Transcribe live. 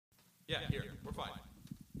Yeah, here. We're fine.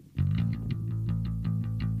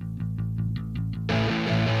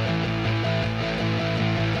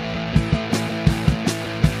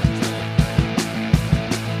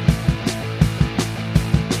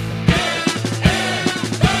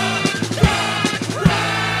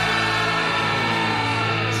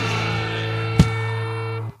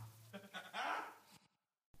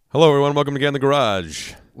 Hello, everyone. Welcome to Get in the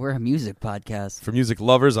Garage. We're a music podcast. For music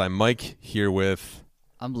lovers, I'm Mike, here with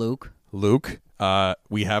I'm Luke. Luke.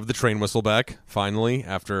 We have the train whistle back, finally,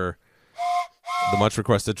 after the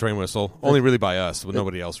much-requested train whistle. Only really by us, but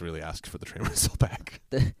nobody else really asked for the train whistle back.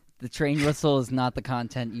 The train whistle is not the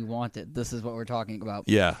content you wanted. This is what we're talking about.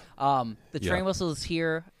 Yeah. The train whistle is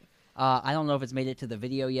here. I don't know if it's made it to the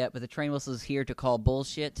video yet, but the train whistle is here to call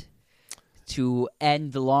bullshit, to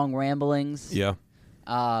end the long ramblings. Yeah.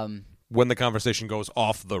 When the conversation goes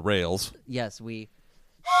off the rails. Yes, we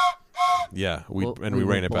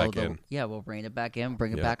rein it back in. Yeah, we'll rein it back in,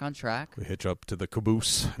 bring it back on track. We hitch up to the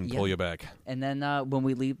caboose and pull you back. And then when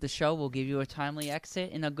we leave the show, we'll give you a timely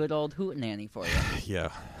exit and a good old hootenanny for you.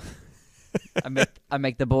 Yeah. I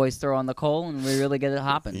make the boys throw on the coal, and we really get it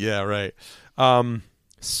hopping. Yeah, right.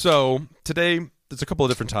 So today, there's a couple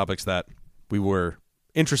of different topics that we were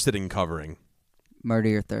interested in covering. Murder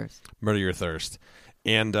Your Thirst. Murder Your Thirst.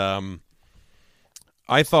 And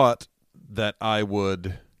I thought that I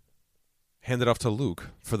would hand it off to Luke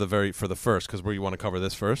for the first, because where you want to cover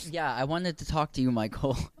this first. Yeah, I wanted to talk to you,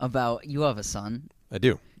 Michael, about you have a son. I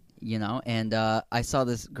do. You know, and I saw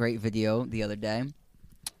this great video the other day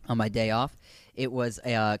on my day off. It was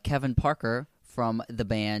Kevin Parker from the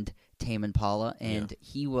band Tame Impala, and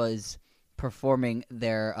he was performing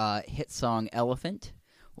their hit song Elephant,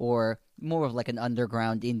 or more of like an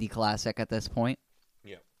underground indie classic at this point.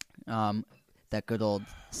 Yeah. That good old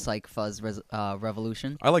Psych Fuzz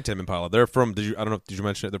Revolution. I like Tame Impala. They're from, did you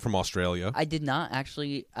mention it? They're from Australia. I did not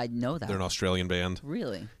actually, I know that. They're an Australian band.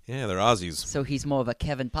 Really? Yeah, they're Aussies. So he's more of a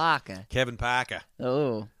Kevin Parker. Kevin Parker.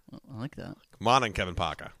 Oh, I like that. Come on in, Kevin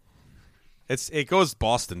Parker. It goes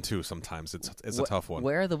Boston too sometimes. It's a tough one.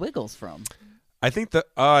 Where are the Wiggles from? I think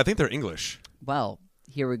they're English. Well,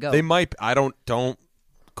 here we go. They might. I don't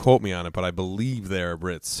quote me on it, but I believe they're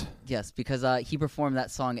Brits. Yes, because he performed that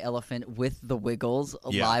song Elephant with the Wiggles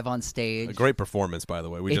live on stage. A great performance, by the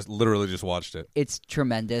way. We literally just watched it. It's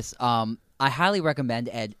tremendous. I highly recommend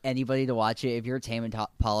anybody to watch it. If you're a Tame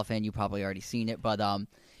Impala fan, you've probably already seen it, but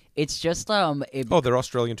it's just they're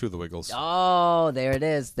Australian too, the Wiggles. Oh, there it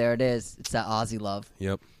is. It's that Aussie love.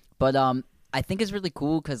 Yep. But I think it's really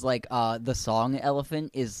cool because the song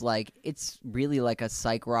Elephant is it's really like a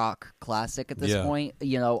psych rock classic at this point,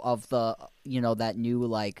 of the that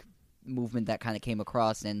new movement that kind of came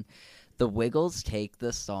across, and the Wiggles take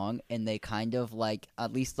this song and they kind of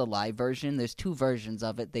at least the live version. There's two versions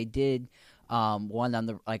of it. They did one on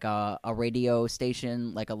the a radio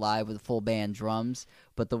station, a live with full band drums,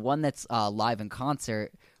 but the one that's live in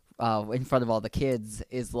concert. In front of all the kids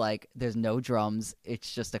is there's no drums.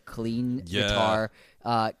 It's just a clean guitar.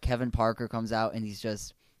 Kevin Parker comes out and he's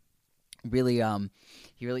just really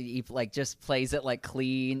he just plays it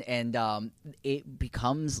clean, and it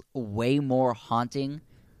becomes way more haunting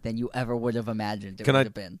than you ever would have imagined it would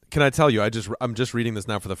have been. Can I tell you, I'm just reading this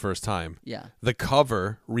now for the first time. Yeah. The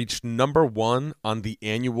cover reached #1 on the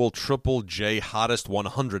annual Triple J Hottest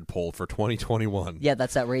 100 poll for 2021. Yeah,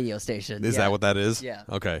 that's that radio station. Is that what that is? Yeah.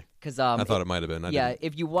 Okay. Because I thought it might have been.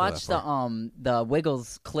 If you watch the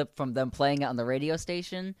Wiggles clip from them playing it on the radio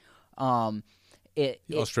station,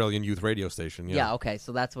 Australian youth radio station. Yeah. Okay.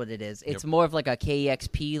 So that's what it is. It's more of a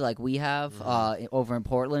KEXP like we have over in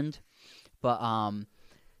Portland, but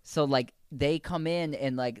so they come in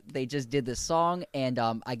and they just did this song, and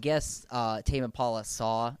I guess Tame Impala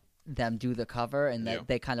saw them do the cover, and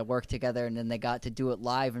they kind of worked together, and then they got to do it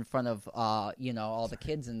live in front of all the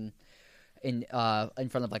kids in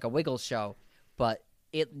front of a Wiggles show. But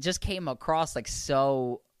it just came across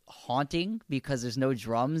so haunting because there's no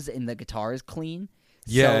drums and the guitar is clean.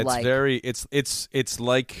 Yeah, so, it's very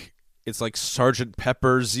it's like Sgt.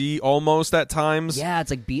 Pepper-y almost at times. Yeah,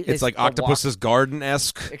 it's it's like Octopus's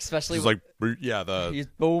Garden-esque. Especially he's the he's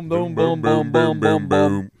boom boom boom boom boom boom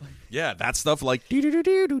boom. Yeah, that stuff and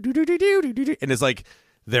it's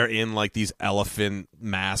they're in these elephant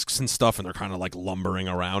masks and stuff, and they're kind of lumbering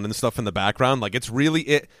around and stuff in the background. It's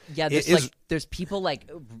really Yeah, there's people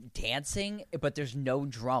dancing, but there's no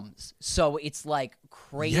drums, so it's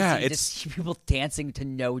crazy to see people dancing to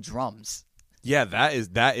no drums. Yeah,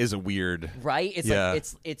 that is a weird. Right? It's Yeah. like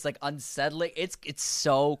it's like unsettling. It's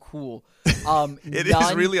so cool. It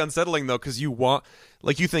is really unsettling though, because you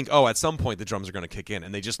think, oh, at some point the drums are going to kick in,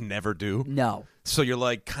 and they just never do. No. So you're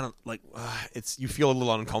like kind of like you feel a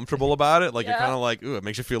little uncomfortable about it. Like Yeah. you're kind of like, ooh, it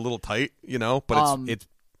makes you feel a little tight, But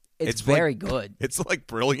it's like, very good. It's like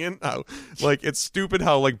brilliant. How like it's stupid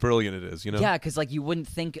how like brilliant it is. Yeah, because like you wouldn't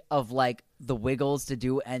think of like the Wiggles to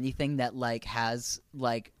do anything that like has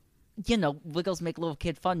like, Wiggles make little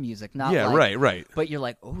kid fun music. Not Yeah, like, right. But you're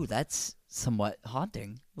like, oh, that's somewhat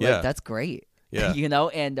haunting. Like, Yeah. that's great. Yeah.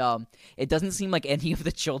 And it doesn't seem like any of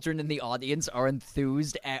the children in the audience are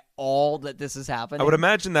enthused at all that this is happening. I would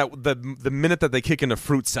imagine that the minute that they kick into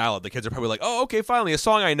Fruit Salad, the kids are probably like, "Oh, okay, finally a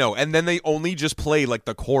song I know," and then they only just play like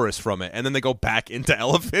the chorus from it, and then they go back into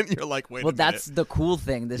Elephant. You're like, "Wait, well, a minute." that's the cool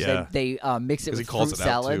thing. This Yeah. they mix it with he calls fruit it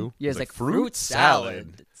out, salad. too. Yeah, He's it's like, like "Fruit fruit salad."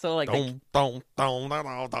 salad. So like, and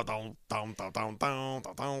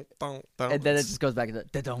then it just goes back to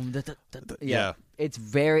the Yeah. It's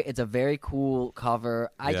a very cool cover.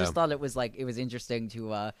 I Yeah. just thought it was interesting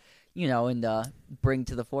to bring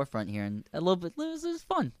to the forefront here, and a little bit. It was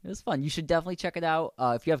fun. It was fun. You should definitely check it out.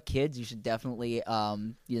 If you have kids, you should definitely have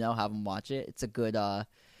them watch it. It's a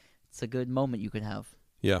good moment you could have.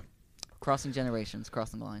 Yeah. Crossing generations,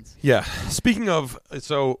 crossing the lines. Yeah. Speaking of,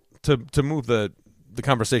 so to move the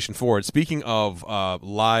conversation forward, speaking of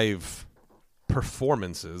live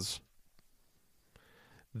performances,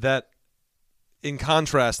 that in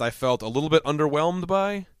contrast I felt a little bit underwhelmed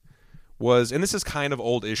by was, and this is kind of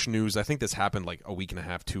old-ish news. I think this happened like a week and a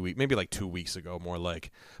half, 2 weeks, maybe like 2 weeks ago, more like.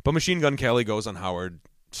 But Machine Gun Kelly goes on Howard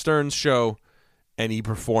Stern's show, and he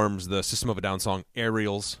performs the System of a Down song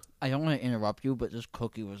 "Aerials." I don't want to interrupt you, but this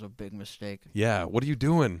cookie was a big mistake. Yeah, what are you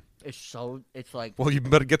doing? It's like... Well, you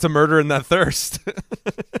better get to murdering that thirst.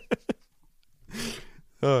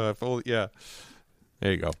 Yeah.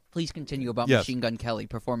 There you go. Please continue about Yes. Machine Gun Kelly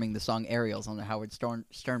performing the song "Aerials" on the Howard Stern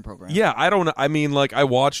program. Yeah, I don't know. I mean, like, I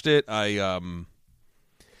watched it. And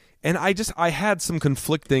I had some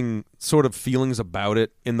conflicting sort of feelings about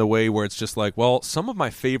it in the way where it's just like, well, some of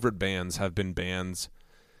my favorite bands have been bands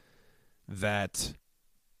that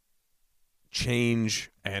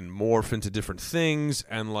change and morph into different things,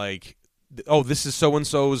 and like, oh, this is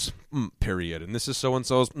so-and-so's period, and this is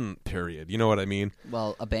so-and-so's period. You know what I mean?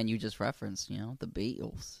 Well, a band you just referenced, the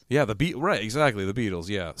Beatles. Yeah, right, exactly, the Beatles,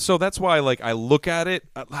 yeah. So that's why, like, I look at it,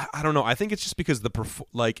 I don't know, I think it's just because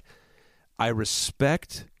I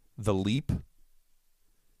respect the leap,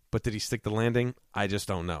 but did he stick the landing? I just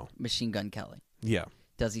don't know. Machine Gun Kelly. Yeah.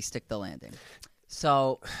 Does he stick the landing?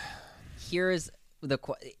 So, here's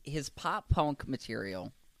his pop punk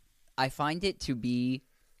material. I find it to be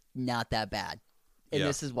not that bad. And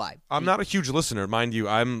this is why. I'm not a huge listener, mind you.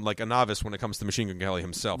 I'm like a novice when it comes to Machine Gun Kelly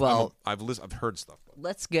himself. Well, I've heard stuff.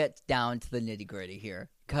 Let's get down to the nitty-gritty here,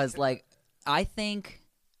 because like, I think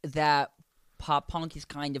that pop punk is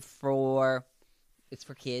kind of for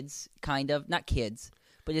kids, kind of. Not kids,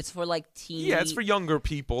 but it's for like teen. Yeah, it's for younger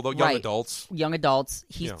people, though, young adults. Young adults.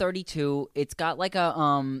 He's Yeah. 32. It's got like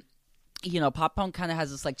a pop punk kind of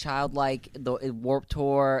has this like childlike Warped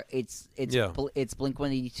Tour. It's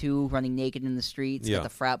Blink-182 running naked in the streets. Yeah. Got the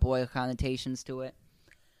frat boy connotations to it.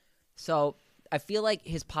 So I feel like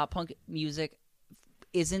his pop punk music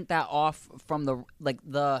isn't that off from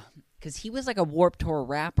because he was like a Warped Tour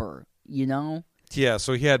rapper, Yeah,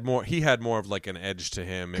 so he had more of like an edge to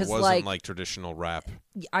him. It 'Cause, wasn't like, like traditional rap.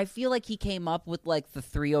 I feel like he came up with like the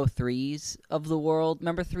 303s of the world.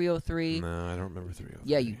 Remember 303? No, I don't remember 303.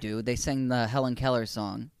 Yeah, you do. They sang the Helen Keller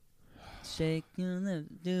song. Shake your lips,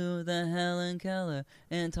 do the Helen Keller,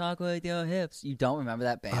 and talk with your hips. You don't remember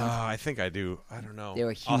that band? I think I do. I don't know. They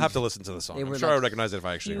were I'll have huge. to listen to the song. They I'm were, sure I like, would recognize it if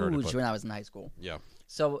I actually heard it. Huge But when I was in high school. yeah.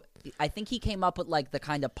 So I think he came up with like the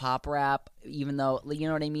kind of pop rap, even though, you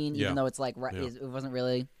know what I mean? Yeah. Even though it's like it wasn't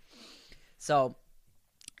really. So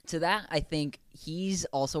to that, I think he's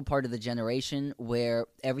also part of the generation where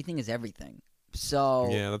everything is everything. So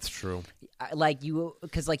Yeah, that's true.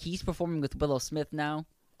 because he's performing with Willow Smith now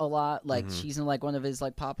a lot. Like she's in like one of his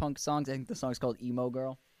like pop punk songs. I think the song's called "Emo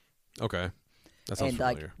Girl." Okay. That sounds And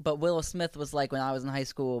familiar. but Willow Smith was like, when I was in high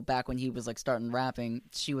school, back when he was like starting rapping,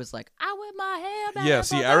 she was like, "I wear my hair back." Yeah,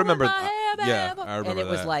 see, I remember. I remember and it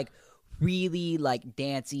was that. like really like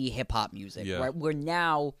dancey hip hop music. Yeah. Right? Where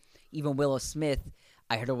now even Willow Smith,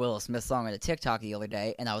 I heard a Willow Smith song on a TikTok the other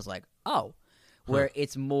day, and I was like, oh, where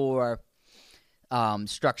it's more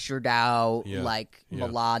structured out,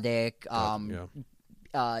 melodic,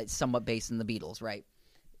 somewhat based in the Beatles, right?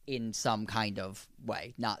 In some kind of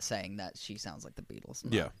way. Not saying that she sounds like the Beatles.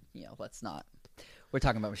 Yeah. Let's not. We're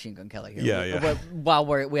talking about Machine Gun Kelly here. Yeah. While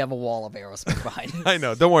we have a wall of Aerosmith behind us. I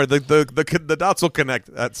know. Don't worry. The dots will connect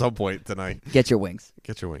at some point tonight. Get your wings.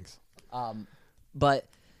 Get your wings. But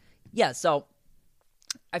yeah, so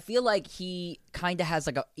I feel like he kind of has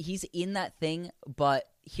he's in that thing, but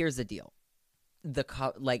here's the deal.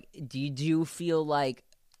 Do you feel like,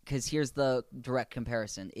 because here's the direct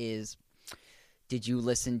comparison is, did you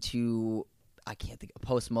listen to, I can't think,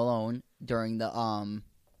 Post Malone during the COVID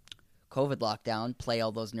lockdown play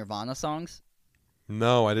all those Nirvana songs?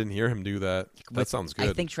 No, I didn't hear him do that. That sounds good.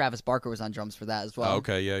 I think Travis Barker was on drums for that as well. Oh,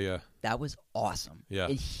 okay, yeah. That was awesome. Yeah.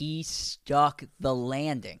 And he stuck the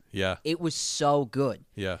landing. Yeah. It was so good.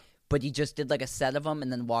 Yeah. But he just did like a set of them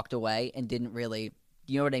and then walked away and didn't really,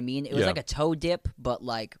 you know what I mean? It was Yeah. like a toe dip, but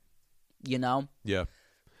like, you know? Yeah.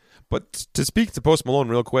 But to speak to Post Malone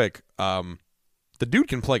real quick, the dude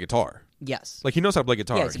can play guitar. Yes. Like, he knows how to play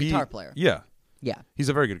guitar. Yeah, he's a guitar player. Yeah. Yeah. He's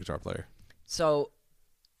a very good guitar player. So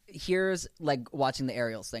here's like watching the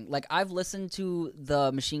Aerials thing. Like, I've listened to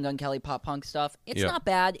the Machine Gun Kelly pop punk stuff. It's not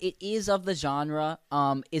bad. It is of the genre.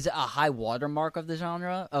 Is it a high watermark of the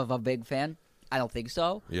genre of a big fan? I don't think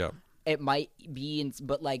so. Yeah. It might be,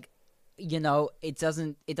 but like, you know, it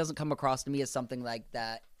doesn't come across to me as something like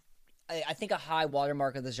that. I think a high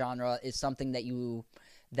watermark of the genre is something that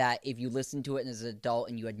if you listen to it as an adult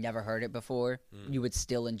and you had never heard it before, you would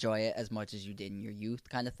still enjoy it as much as you did in your youth,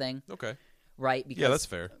 kind of thing. Okay. Right? Because, Yeah, that's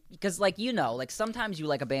fair. Because, like, you know, like sometimes you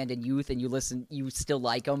like a band in youth and you still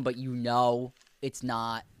like them, but you know it's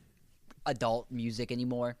not adult music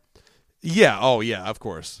anymore. Yeah. Oh, yeah. Of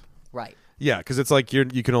course. Right. Yeah, because it's like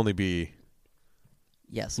you can only be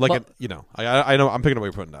Yes. like but, I know I'm picking up what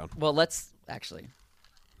you're putting down. well, let's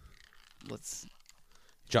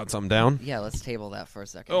Jot something down. let's table that for a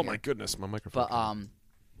second. Oh here. my goodness, my microphone.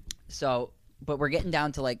 But we're getting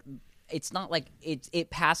down to like, it's not like it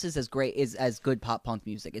passes as great as good pop punk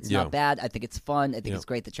music. It's Yeah. not bad. I think it's fun. I think Yeah. it's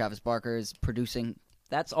great that Travis Barker is producing.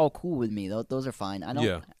 That's all cool with me. Those are fine. I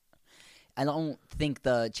don't think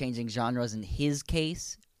the changing genres in his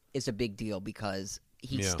case is a big deal because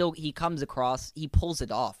he comes across, he pulls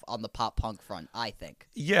it off on the pop punk front, I think.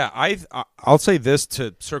 Yeah, I'll say this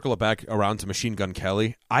to circle it back around to Machine Gun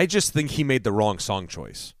Kelly. I just think he made the wrong song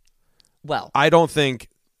choice. Well, I don't think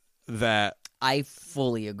that. I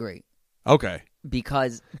fully agree. Okay.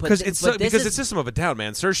 Because it's System of a Down,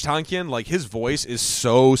 man. Serge Tankian, like, his voice is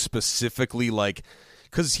so specifically like,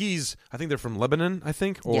 because I think they're from Lebanon, I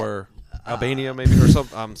think, or Albania maybe, or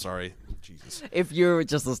something. I'm sorry, Jesus. If you're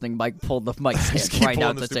just listening, Mike pulled the mic stand right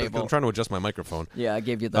out the table. I'm trying to adjust my microphone. Yeah, I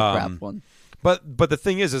gave you the crap one. But the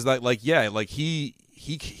thing is that like, yeah, like he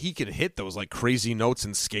can hit those like crazy notes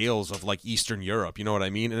and scales of like Eastern Europe. You know what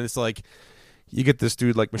I mean? And it's like, you get this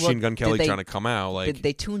dude like Machine Gun Kelly trying to come out. Like,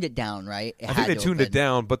 they tuned it down, right? I think they tuned it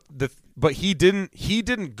down, but he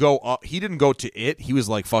didn't go up. He didn't go to it. He was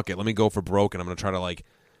like, fuck it, let me go for broke, and I'm gonna try to like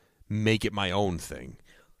make it my own thing.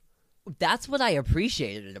 That's what I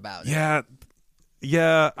appreciated about it.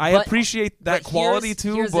 Yeah, I appreciate that quality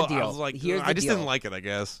too. Here's but the deal. I was like, Here's I the just deal. didn't like it. I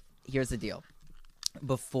guess. Here's the deal.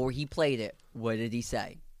 Before he played it, what did he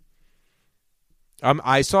say?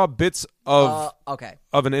 I saw bits of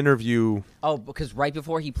an interview. Oh, because right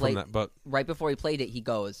before he played, right before he played it, he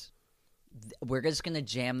goes, "We're just gonna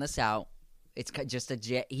jam this out. It's just a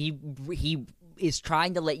jam." He is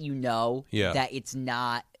trying to let you know that it's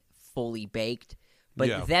not fully baked.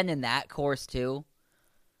 But then in that course too,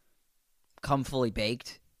 come fully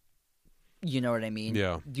baked. You know what I mean?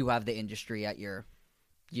 Yeah. You have the industry at your,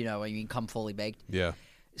 you know what I mean? Come fully baked. Yeah.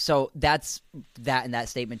 So that's that in that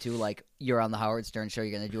statement too. Like, you're on the Howard Stern show,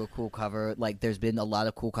 you're gonna do a cool cover. Like, there's been a lot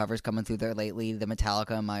of cool covers coming through there lately. The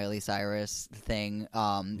Metallica and Miley Cyrus thing.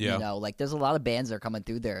 You know, like, there's a lot of bands that are coming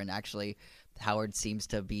through there, and actually, Howard seems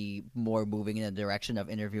to be more moving in the direction of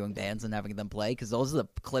interviewing bands and having them play, because those are the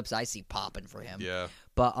clips I see popping for him. Yeah.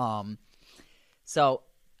 But so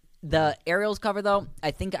the Aerials cover though,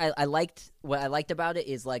 I think I liked what I liked about it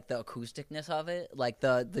is like the acousticness of it. Like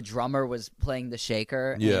the drummer was playing the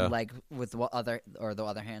shaker, and like with the other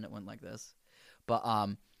hand it went like this. But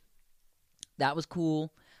that was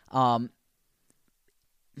cool.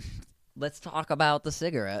 Let's talk about the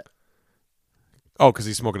cigarette. Oh, because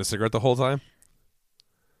he's smoking a cigarette the whole time?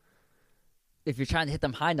 If you're trying to hit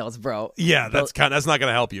them high notes, bro. Yeah, that's not going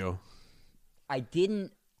to help you.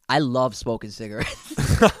 I love smoking cigarettes.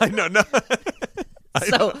 I know. No.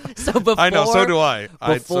 So before I know. So do I.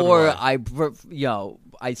 Before I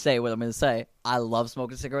say what I'm going to say. I love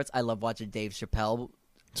smoking cigarettes. I love watching Dave Chappelle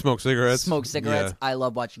smoke cigarettes. Yeah. I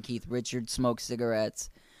love watching Keith Richards smoke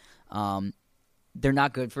cigarettes. They're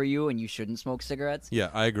not good for you, and you shouldn't smoke cigarettes. Yeah,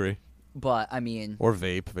 I agree. But I mean, or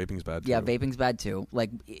vape. Vaping's bad. yeah, too. vaping's bad too. Like,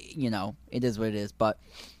 it is what it is. But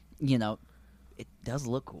it does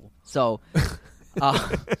look cool. So,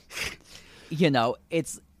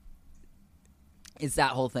 it's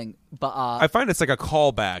that whole thing. But I find it's like a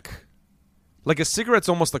callback. Like a cigarette's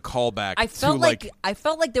almost a callback. I felt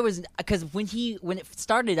to like there was, because when it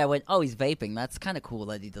started, I went, oh, he's vaping. That's kind of cool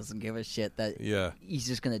that he doesn't give a shit that he's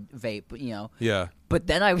just gonna vape. Yeah. But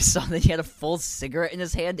then I saw that he had a full cigarette in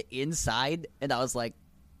his hand inside, and I was like,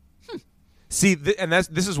 See, and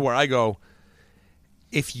this is where I go.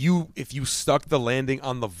 If you stuck the landing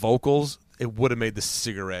on the vocals, it would have made the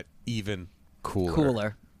cigarette even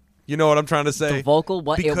cooler. You know what I'm trying to say? The vocal,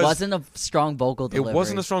 it wasn't a strong vocal delivery. It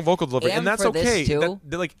wasn't a strong vocal delivery, and that's for okay. This too,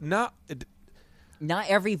 Not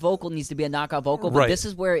every vocal needs to be a knockout vocal, but this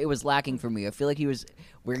is where it was lacking for me. I feel like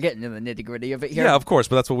we're getting in the nitty gritty of it here. Yeah, of course,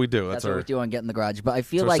 but that's what we do. That's what we do on Get in the Garage. But I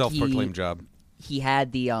feel it's like our self-proclaimed job. He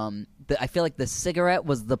had the I feel like the cigarette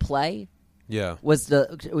was the play. Yeah. Was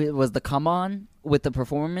the come on with the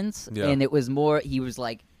performance, and it was more. He was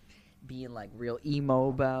like being like real emo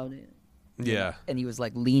about it. Yeah. And he was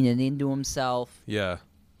like leaning into himself. Yeah.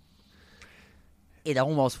 It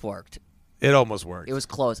almost worked. It almost worked. It was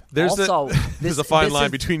close. There's a fine line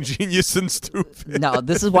between genius and stupid. No,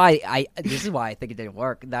 this is why I think it didn't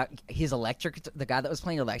work. That the guy that was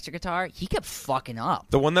playing electric guitar, he kept fucking up.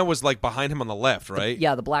 The one that was like behind him on the left, right?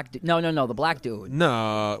 The black dude. No, the black dude.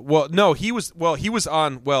 No, he was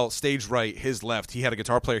on stage right, his left. He had a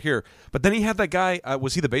guitar player here, but then he had that guy.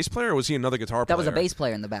 Was he the bass player or was he another guitar player? That was a bass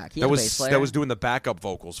player in the back. That was doing the backup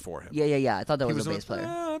vocals for him. Yeah. I thought that was a bass player.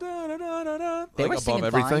 They were above singing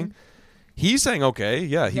everything. Fine. He sang okay.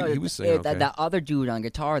 Yeah, he was singing okay. That other dude on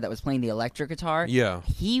guitar that was playing the electric guitar,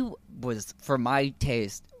 he was, for my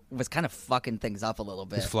taste, was kind of fucking things up a little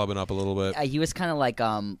bit. He's flubbing up a little bit. He was kind of like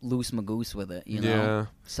loose magoose with it, Yeah.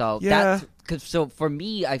 So so for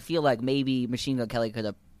me, I feel like maybe Machine Gun Kelly could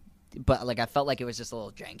have, but like I felt like it was just a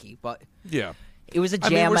little janky. But yeah, it was a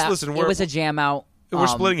jam out. It was a jam out. We're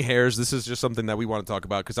splitting hairs. This is just something that we want to talk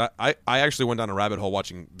about because I actually went down a rabbit hole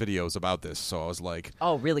watching videos about this. So I was like,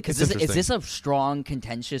 oh, really? Because is this a strong,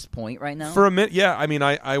 contentious point right now? For a minute, yeah. I mean,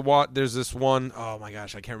 I watched. There's this one, oh my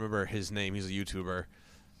gosh, I can't remember his name. He's a YouTuber.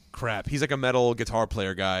 Crap. He's like a metal guitar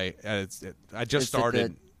player guy. I just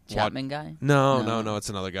started. The Chapman guy? No, it's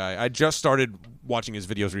another guy. I just started watching his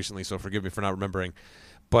videos recently, so forgive me for not remembering.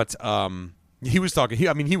 But he was talking.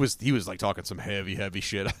 He was like talking some heavy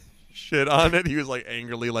shit on it. He was like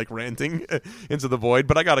angrily like ranting into the void,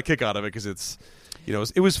 but I got a kick out of it because it's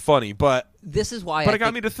it was funny, but this is why it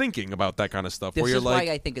got me to thinking about that kind of stuff where you're like,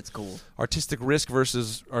 why I think it's cool. Artistic risk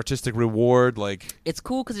versus artistic reward, like it's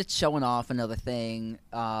cool because it's showing off another thing,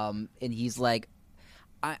 and he's like,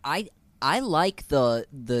 I like the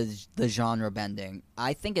genre bending.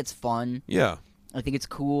 I think it's fun. Yeah, I think it's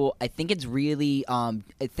cool. I think it's really I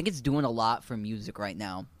think it's doing a lot for music right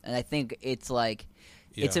now, and I think it's like.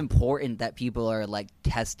 Yeah. It's important that people are like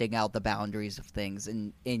testing out the boundaries of things,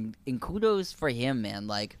 and kudos for him, man.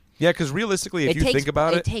 Like, yeah, because realistically, if you think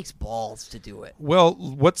about it takes balls to do it. Well,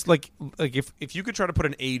 what's like if you could try to put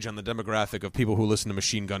an age on the demographic of people who listen to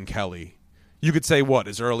Machine Gun Kelly, you could say what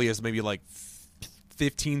as early as maybe like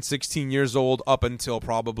 15, 16 years old up until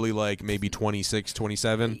probably like maybe 26,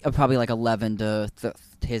 27. Probably like 11 to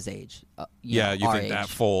his age. You think age. that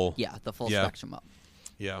full? Yeah, the full spectrum up.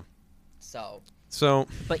 Yeah. So,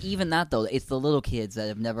 but even that though, it's the little kids that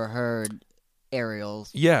have never heard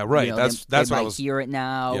Aerials. Yeah, right. That's they what might I was. Hear it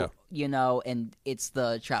now, and it's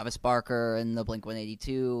the Travis Barker and the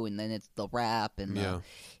Blink-182, and then it's the rap, and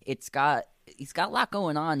he's got a lot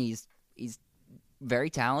going on. He's very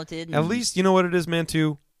talented. At least you know what it is, man.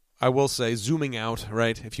 Too, I will say, zooming out,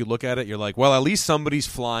 right? If you look at it, you're like, well, at least somebody's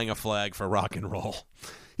flying a flag for rock and roll.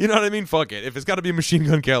 You know what I mean? Fuck it. If it's got to be Machine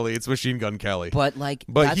Gun Kelly, it's Machine Gun Kelly. But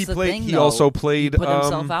that's he the played. Thing, he though. also played. He put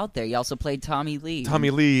himself out there. He also played Tommy Lee. Tommy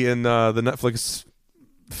Lee in the Netflix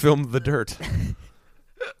film The Dirt,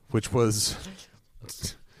 which was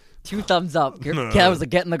 2 thumbs up. That was a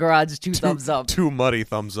Get in the Garage. 2 thumbs up. 2 muddy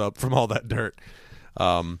thumbs up from all that dirt.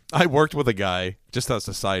 I worked with a guy. Just as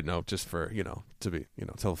a side note, just for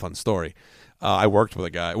tell a fun story. I worked with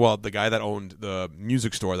a guy. Well, the guy that owned the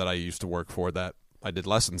music store that I used to work for that I did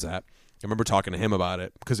lessons at. I remember talking to him about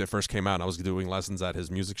it because it first came out and I was doing lessons at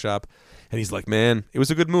his music shop. And he's like, man, it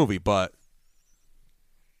was a good movie, but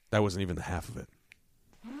that wasn't even the half of it.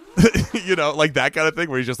 Like that kind of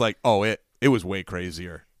thing where he's just like, oh, it was way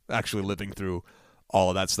crazier actually living through all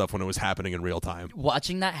of that stuff when it was happening in real time.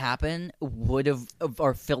 Watching that happen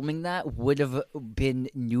or filming that would have been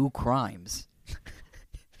new crimes.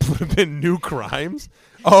 would have been new crimes.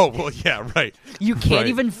 Oh well, yeah, right. You can't Right.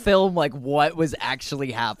 even film like what was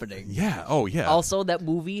actually happening. Yeah. Oh yeah. Also, that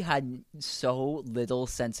movie had so little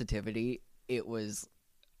sensitivity. It was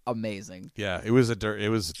amazing. Yeah. It was It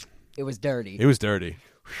was. It was dirty. It was dirty.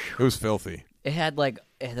 It was filthy. It had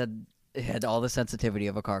all the sensitivity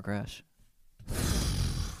of a car crash.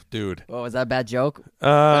 Dude. What was that a bad joke?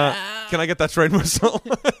 Can I get that train whistle?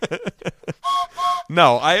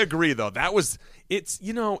 No, I agree though.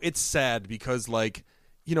 It's sad because like,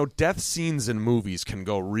 death scenes in movies can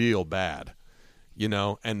go real bad.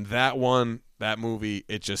 And that movie,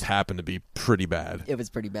 it just happened to be pretty bad. It was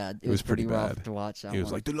pretty bad. It was pretty rough bad to watch. He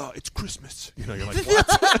was like, it's Christmas. You're like,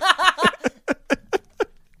 what?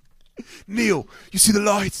 Neil, you see the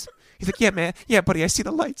lights? He's like, yeah, man. Yeah, buddy, I see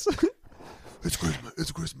the lights. It's Christmas.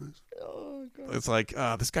 It's Christmas. Oh, God. It's like,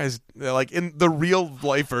 this guy's like in the real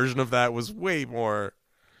life version of that was way more,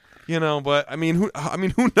 But I mean, who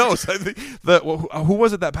knows? I think who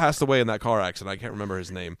was it that passed away in that car accident? I can't remember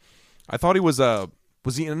his name. I thought he was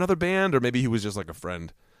he in another band, or maybe he was just like a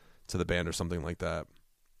friend to the band or something like that.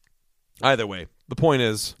 Either way, the point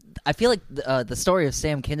is, I feel like the story of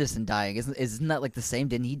Sam Kinison dying isn't that like the same?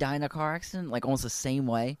 Didn't he die in a car accident like almost the same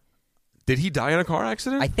way? did he die in a car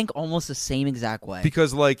accident? I think almost the same exact way.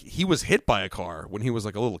 Because like he was hit by a car when he was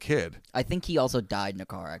like a little kid. I think he also died in a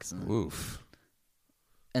car accident. Oof.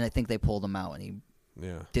 And I think they pulled him out and he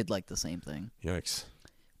Yeah. did like the same thing. Yikes.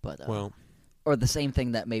 But Well, or the same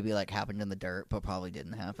thing that maybe like happened in the dirt but probably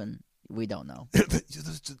didn't happen. We don't know.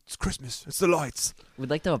 it's Christmas. It's the lights. We'd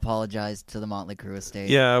like to apologize to the Motley Crue estate.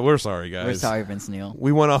 Yeah, we're sorry, guys. We're sorry, Vince Neil.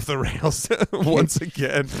 We went off the rails once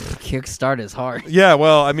again. Kickstart is hard. Yeah,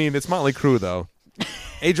 well, I mean, it's Motley Crue, though.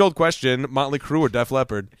 Age-old question, Motley Crue or Def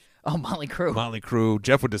Leppard? Oh, Motley Crue. Motley Crue.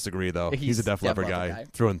 Jeff would disagree, though. He's a Def Leppard guy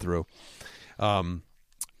through and through.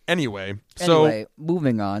 Anyway,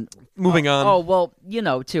 moving on. Moving on. Oh, well,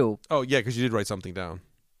 too. Oh, yeah, because you did write something down.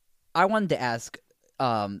 I wanted to ask,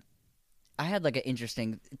 I had like an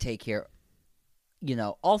interesting take here.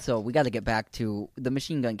 Also, we got to get back to the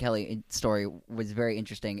Machine Gun Kelly story was very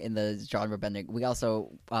interesting in the genre bending. We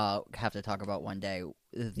also have to talk about one day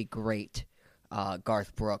the great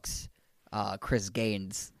Garth Brooks, Chris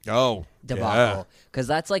Gaines debacle. Because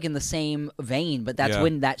that's like in the same vein, but that's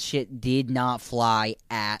when that shit did not fly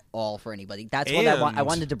at all for anybody. That's what I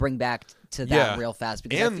wanted to bring back to that real fast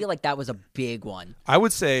because I feel like that was a big one. I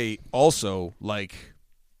would say also, like,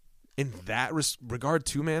 in that regard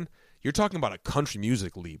too, man, you're talking about a country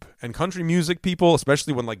music leap. And country music people,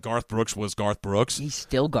 especially when like Garth Brooks was Garth Brooks. He's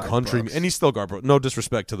still Garth Brooks. And he's still Garth Brooks. No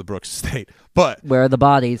disrespect to the Brooks estate. But where are the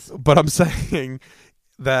bodies? But I'm saying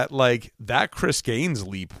that like that Chris Gaines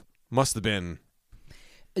leap must have been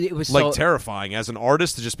it was like terrifying as an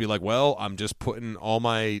artist to just be like, well, I'm just putting all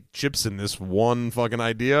my chips in this one fucking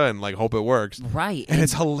idea and like hope it works. Right. And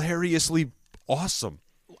it's hilariously awesome.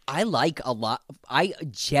 I like a lot. I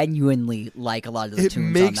genuinely like a lot of the tunes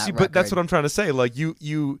on that record. But that's what I'm trying to say. Like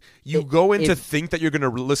you go in to think that you're going to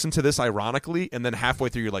listen to this ironically, and then halfway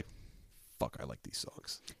through you're like, "Fuck, I like these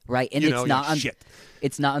songs." Right, and it's not on. Shit.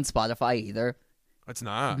 It's not on Spotify either. It's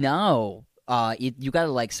not. No. You got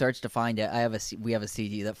to like search to find it. We have a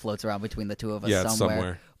CD that floats around between the two of us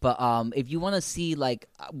somewhere. But if you want to see like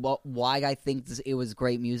why I think it was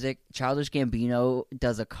great music, Childish Gambino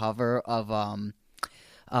does a cover of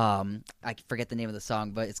I forget the name of the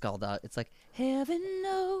song, but it's called it's like Heaven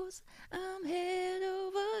Knows I'm head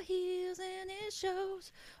over heels and it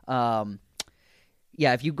shows.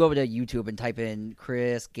 Yeah, if you go to YouTube and type in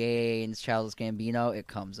Chris Gaines, Childish Gambino, it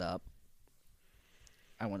comes up.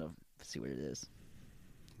 I want to see what it is.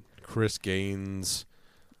 Chris Gaines.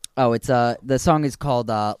 Oh, it's the song is called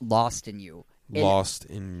Lost in You. Lost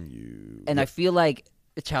in You. And I feel like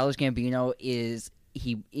Childish Gambino is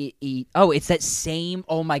it's that same,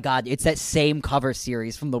 oh my god, it's that same cover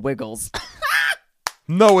series from the Wiggles.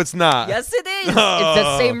 No, it's not. Yes, it is. It's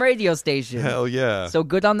that same radio station. Hell yeah. So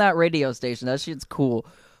good on that radio station. That shit's cool.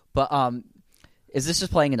 But is this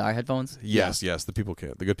just playing in our headphones? Yes. The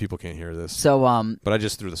good people can't hear this. So but I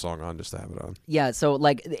just threw the song on just to have it on. Yeah, so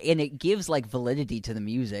like, and it gives like validity to the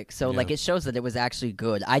music. So like, it shows that it was actually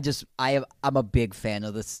good. I'm a big fan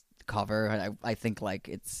of this cover, and I think like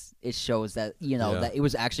it shows that that it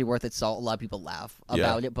was actually worth its salt. A lot of people laugh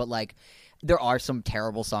about it, but like there are some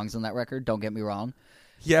terrible songs on that record. Don't get me wrong.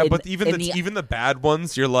 Yeah, but even the bad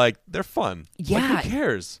ones, you're like, they're fun. Yeah, like, who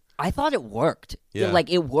cares? I thought it worked. Yeah.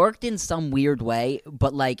 Like it worked in some weird way,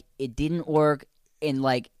 but like it didn't work And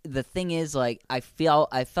like the thing is, like I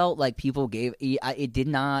felt like people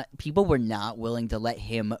were not willing to let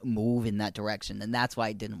him move in that direction, and that's why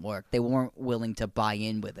it didn't work. They weren't willing to buy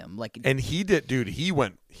in with him. Like, and he did, dude. He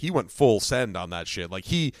went full send on that shit. Like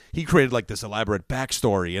he created like this elaborate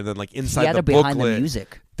backstory, and then like inside he had the it behind booklet, the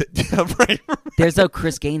music. Right. There's a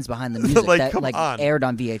Chris Gaines behind the music Like, that aired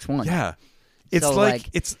on VH1. Yeah. It's So, like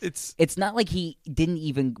it's not like he didn't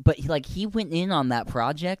even, but he went in on that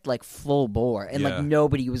project like full bore, and Yeah. like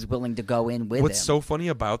nobody was willing to go in with what's him. so funny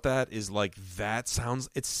about that is like it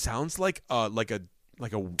sounds like a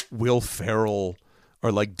Will Ferrell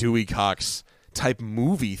or like Dewey Cox type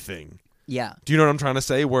movie thing. Yeah, Do you know what I'm trying to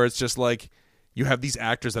say? Where it's just like you have these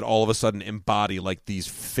actors that all of a sudden embody like these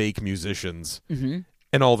fake musicians. mm-hmm.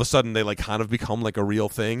 And all of a sudden, they like kind of become like a real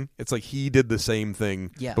thing. It's like he did the same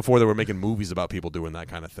thing Yeah. before they were making movies about people doing that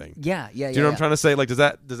kind of thing. yeah. Do you know what I'm trying to say? Like, does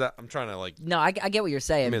that? I'm trying to like. No, I get what you're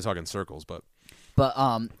saying. I mean, it's talking circles, but But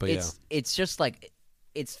it's just like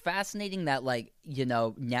it's fascinating that like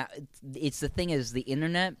now it's the thing is the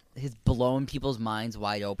internet has blown people's minds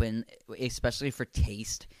wide open, especially for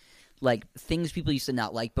taste. Like things people used to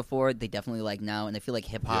not like before, they definitely like now, and I feel like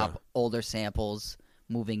hip hop, Yeah. older samples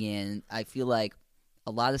moving in. I feel like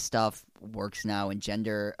a lot of stuff works now in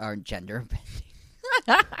genre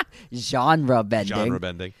bending, genre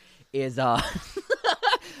bending is you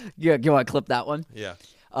want to clip that one? yeah,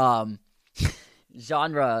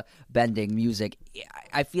 Genre bending music.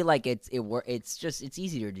 I feel like it's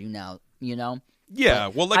easier to do now, yeah.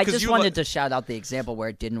 But Well, like I 'cause just you wanted to shout out the example where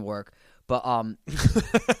it didn't work, but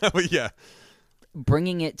yeah,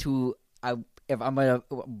 bringing it to if I'm gonna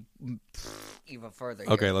even further.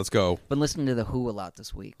 okay, here. let's go. Been listening to the Who a lot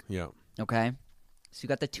this week. Yeah, Okay, so you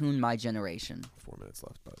got the tune "My Generation." 4 minutes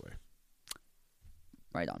left, by the way.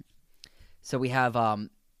 Right on. So we have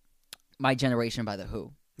 "My Generation" by the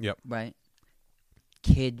Who. Yep. Right.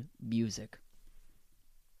 Kid music.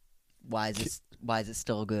 Why is it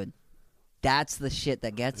still good? That's the shit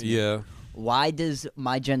that gets me. Yeah. Why does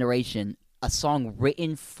My Generation, a song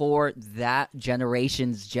written for that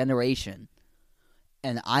generation's generation,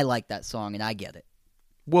 and I like that song and I get it.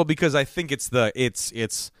 Well, because I think it's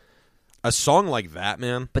a song like that,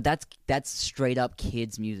 man. But that's straight up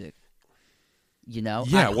kids music. Yeah,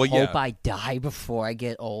 I well, hope yeah. I die before I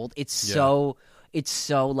get old. It's Yeah.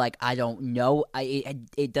 so like I don't know.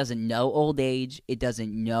 It doesn't know old age. It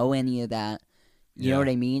doesn't know any of that. You know Yeah. what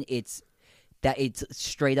I mean? It's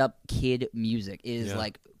straight up kid music. It is Yeah.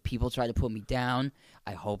 like people try to put me down.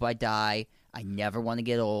 I hope I die. I never want to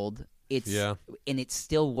get old. And it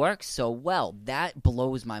still works so well. That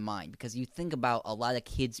blows my mind because you think about a lot of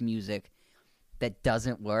kids music that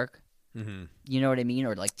doesn't work. Mm-hmm. You know what I mean?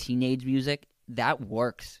 Or like teenage music that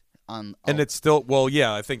works on. And it's still, well,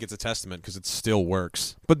 yeah, I think it's a testament because it still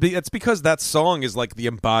works. But it's because that song is like the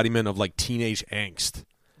embodiment of like teenage angst.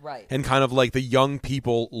 right. And kind of like the young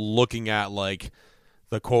people looking at like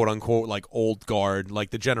the quote unquote like old guard, like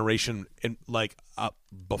the generation in like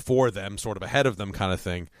before them, sort of ahead of them kind of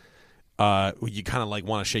thing. You kind of like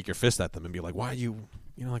want to shake your fist at them and be like, why are you,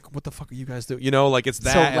 like, what the fuck are you guys doing? Like it's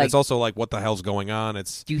that, So, and like- it's also like, what the hell's going on?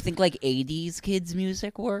 It's Do you think like 80s kids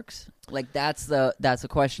music works? Like that's the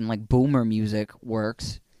question. Like boomer music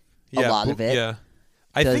works. A lot of it. Yeah,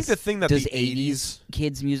 I think the thing that does the 80s,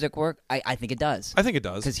 kids music work? I think it does. I think it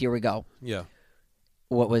does. Because here we go. Yeah,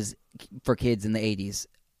 What was for kids in the 80s?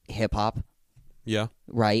 Hip hop, yeah,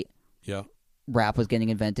 right? yeah, Rap was getting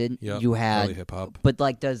invented. yeah. You had, hip hop. but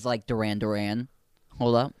like, does like Duran Duran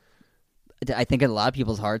hold up? I think in a lot of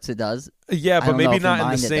people's hearts it does. Yeah, I but don't know maybe if in not in the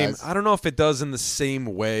mine it same. does. I don't know if it does in the same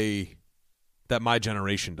way that My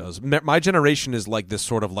Generation does. My Generation is like this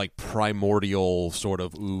sort of like primordial sort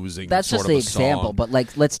of oozing. That's sort just of the a example. song. But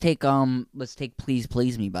like, let's take "Please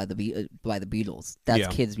Please Me" by the Beatles. That's Yeah.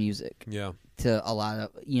 kids music Yeah, to a lot of.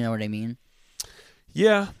 You know what I mean?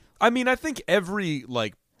 yeah. I mean, I think every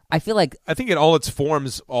like, I feel like, I think in all its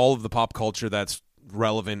forms, all of the pop culture that's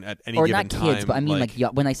relevant at any or given not time. kids, but I mean like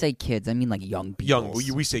when I say kids, I mean like young people.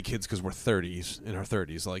 young. We say kids because we're 30s, in our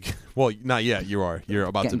 30s. Like, well, not yet. You're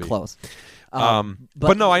about Getting to be close.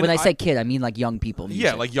 But no, when I say kid, I mean like young people. Music.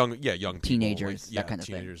 yeah, like young people, Teenagers, like, that kind of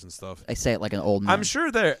thing. teenagers and stuff. I say it like an old man. I'm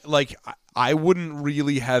sure there, like, I wouldn't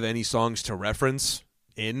really have any songs to reference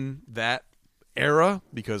in that era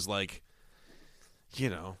because, like,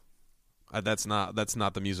 that's not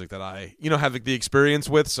the music that I, have the experience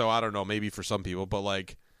with. So I don't know, maybe for some people, but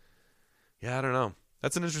like, yeah, I don't know.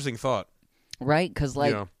 That's an interesting thought. Right? Because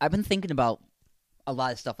like Yeah. I've been thinking about a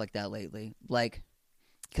lot of stuff like that lately. Like,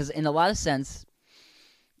 because in a lot of sense,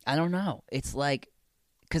 I don't know. It's like,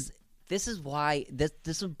 because this is why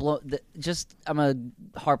this would blow. Just I'm gonna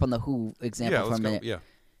harp on the Who example for a minute. Yeah.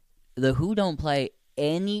 The Who don't play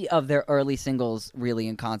any of their early singles really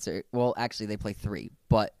in concert. Well, actually, they play 3,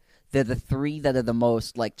 but they're the 3 that are the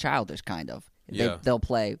most like childish kind of. Yeah. They'll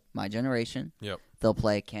play My Generation. Yep. They'll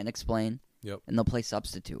play Can't Explain. Yep. And they'll play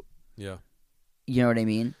Substitute. Yeah. You know what I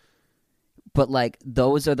mean? But like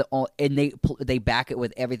those are and they back it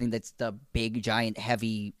with everything that's the big giant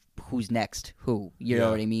heavy. Who's next? Who? You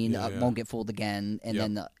know what I mean? Yeah, Won't Get Fooled Again, and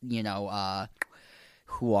then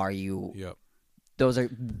Who Are You? Yep. Those are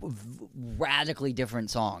radically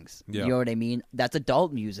different songs. Yeah. You know what I mean? That's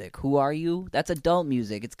adult music. Who Are You? That's adult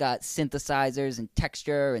music. It's got synthesizers and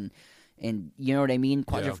texture and you know what I mean?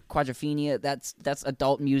 Quadrophenia. That's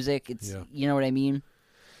adult music. It's you know what I mean?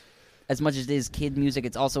 As much as it is kid music,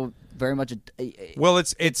 it's also very much well,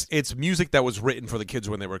 it's music that was written for the kids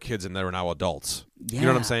when they were kids and they're now adults. Yeah. You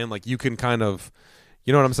know what I'm saying? Like you can kind of,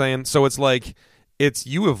 you know what I'm saying? So it's like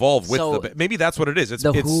you evolve with maybe that's what it is. It's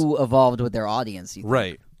Who evolved with their audience. You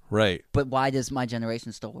think. Right. But why does My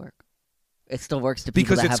Generation still work? It still works to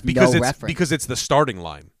people that have no reference. Because it's the starting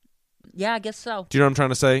line. Yeah, I guess so. Do you know what I'm trying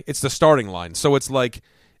to say? It's the starting line. So it's like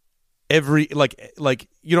every like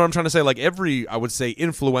you know what I'm trying to say? Like every, I would say,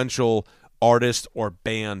 influential artist or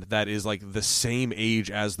band that is like the same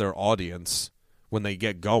age as their audience when they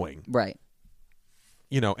get going. Right.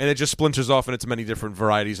 You know, and it just splinters off in its many different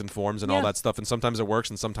varieties and forms and all that stuff. And sometimes it works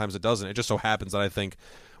and sometimes it doesn't. It just so happens that I think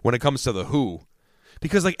when it comes to The Who,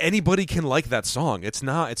 because like anybody can like that song. It's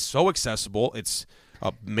so accessible. It's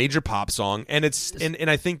a major pop song. And and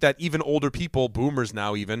I think that even older people, boomers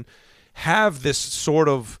now even, have this sort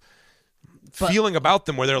of feeling about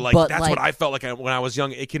them where they're like, that's what I felt like when I was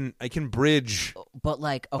young. It can bridge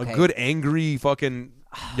a good angry fucking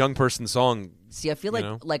young person song. See, I feel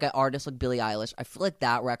like an artist like Billie Eilish, I feel like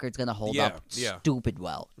that record's gonna hold up stupid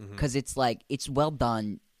well because it's like it's well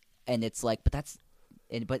done, and it's like,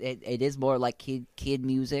 but it is more like kid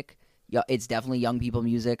music. Yeah, it's definitely young people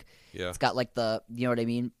music. Yeah, it's got like the, you know what I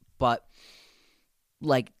mean. But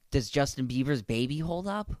like, does Justin Bieber's Baby hold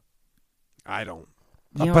up? I don't.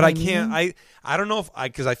 You know but I can't. mean? I don't know if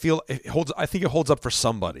because I feel it holds. I think it holds up for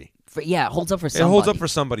somebody. It holds up for somebody. It holds up for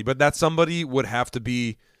somebody, but that somebody would have to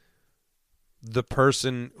be the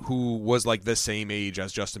person who was like the same age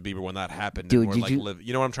as Justin Bieber when that happened. Dude, and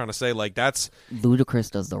you know what I'm trying to say? Like that's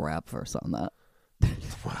Ludacris does the rap verse on that.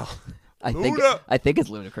 Wow. I think it's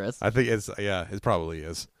Ludacris. I think it probably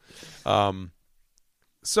is.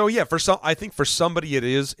 So yeah, I think for somebody it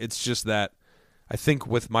is. It's just that I think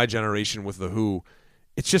with My Generation, with The Who,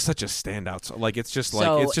 it's just such a standout. So, like it's just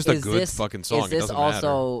a good fucking song. It doesn't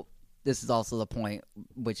matter. This is also the point,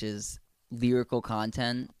 which is lyrical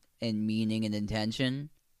content and meaning and intention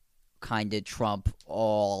kind of trump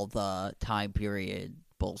all the time period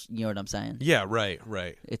bullshit. You know what I'm saying? Yeah, right.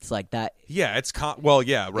 It's like that. Yeah, it's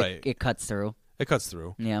right. It cuts through. It cuts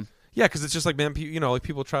through. Yeah. Yeah, because it's just like, man, like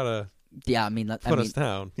people try to. Yeah, I mean, put us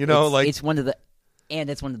down. You know, it's one of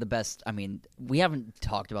the best. I mean, we haven't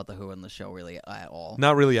talked about The Who on the show really at all.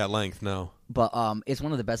 Not really at length, no. But it's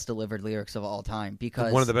one of the best delivered lyrics of all time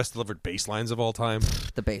because one of the best delivered bass lines of all time.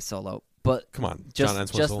 The bass solo, but come on, just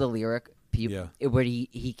the lyric, where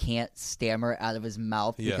he can't stammer out of his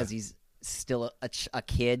mouth because he's still a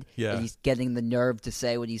kid. Yeah, and he's getting the nerve to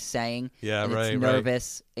say what he's saying. Yeah, and right. It's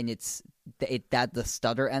nervous, and it's the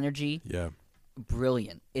stutter energy. Yeah,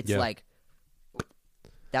 brilliant. It's like.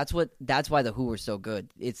 That's why The Who were so good.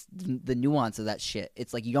 It's the nuance of that shit.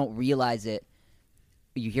 It's like you don't realize it.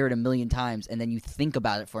 You hear it a million times, and then you think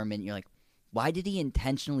about it for a minute. You're like, why did he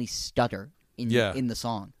intentionally stutter in the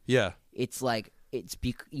song? Yeah. It's like,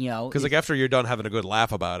 because like after you're done having a good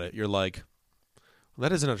laugh about it, you're like, well,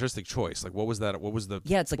 that is an artistic choice. Like, what was that? What was the?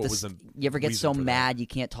 Yeah, it's like you ever get so mad you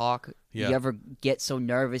can't talk? Yeah. You ever get so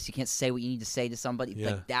nervous you can't say what you need to say to somebody?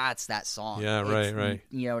 Yeah. Like that's that song. Yeah, right.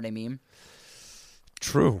 You know what I mean?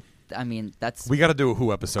 True. I mean, we got to do a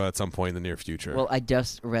Who episode at some point in the near future. Well, I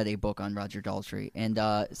just read a book on Roger Daltrey, and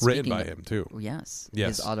written by him too. Yes,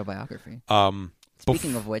 his autobiography.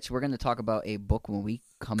 Speaking of which, we're going to talk about a book when we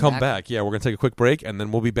come back. Yeah, we're going to take a quick break, and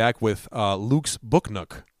then we'll be back with Luke's Book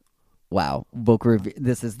Nook. Wow, book review.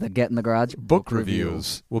 This is the Get in the Garage book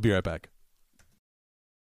reviews. We'll be right back.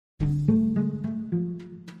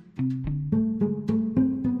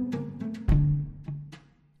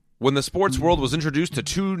 When the sports world was introduced to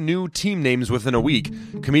 2 new team names within a week,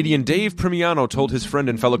 comedian Dave Primiano told his friend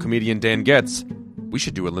and fellow comedian Dan Getz, "We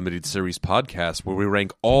should do a limited series podcast where we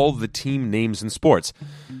rank all the team names in sports."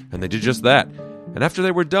 And they did just that. And after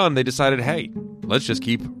they were done, they decided, hey, let's just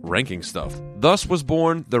keep ranking stuff. Thus was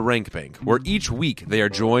born the Rank Bank, where each week they are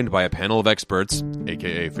joined by a panel of experts,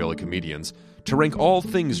 aka Philly comedians, to rank all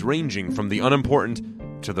things ranging from the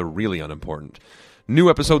unimportant to the really unimportant.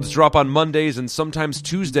 New episodes drop on Mondays and sometimes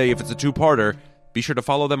Tuesday if it's a two-parter. Be sure to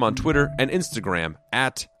follow them on Twitter and Instagram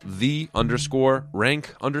at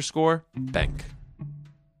 @the_rank_bank.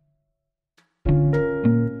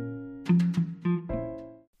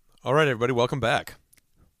 All right, everybody, welcome back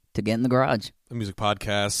To Get in the Garage. a music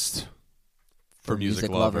podcast for music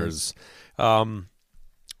lovers.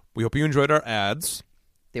 We hope you enjoyed our ads.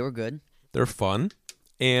 They were good. They're fun.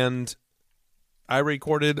 And I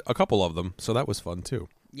recorded a couple of them, so that was fun too.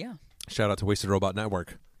 Yeah. Shout out to Wasted Robot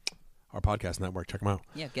Network, our podcast network. Check them out.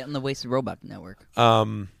 Yeah, get in the Wasted Robot Network.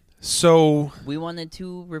 So We wanted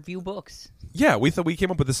to review books. yeah, we thought we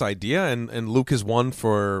came up with this idea, and Luke is one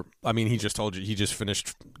for. I mean, he just told you he just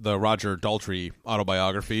finished the Roger Daltrey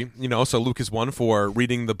autobiography. So Luke is one for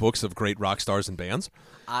reading the books of great rock stars and bands.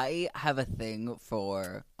 I have a thing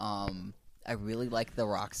for I really like the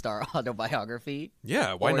Rockstar autobiography.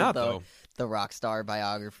 Yeah, why Or not the, though? The Rockstar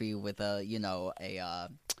biography with a what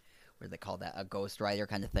do they call that? A ghostwriter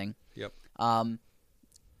kind of thing. Yep.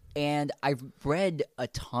 And I've read a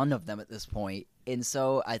ton of them at this point, and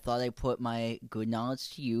so I thought I'd put my good knowledge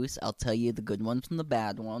to use. I'll tell you the good ones from the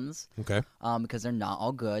bad ones, Okay. because they're not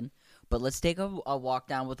all good. But let's take a walk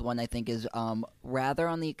down with one I think is rather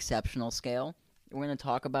on the exceptional scale. We're going to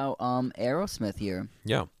talk about Aerosmith here.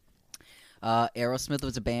 Yeah. Aerosmith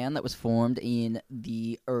was a band that was formed in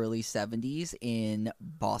the early 70s in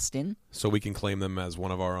Boston. So we can claim them as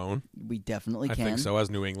one of our own. We definitely I can. think so, as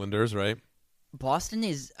New Englanders, right? Boston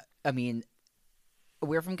is, I mean,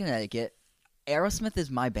 we're from Connecticut. Aerosmith is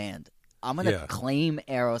my band. I'm going to claim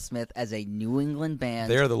Aerosmith as a New England band.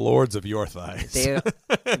 They're the lords of your thighs. They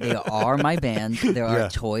are my band. There are Yeah.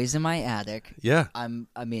 toys in my attic. Yeah. I'm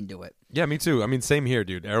into it. Yeah, me too. I mean, same here,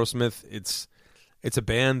 dude. Aerosmith, it's a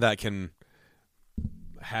band that can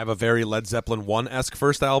have a very Led Zeppelin 1-esque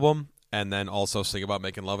first album and then also sing about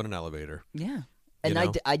making love in an elevator. Yeah. And You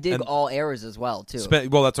know? I dig And- all eras as well, too.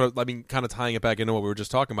 Well, that's what I mean, kind of tying it back into what we were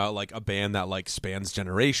just talking about, like a band that like spans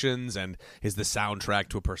generations and is the soundtrack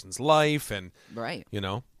to a person's life, and Right.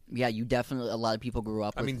 Yeah, you definitely, a lot of people grew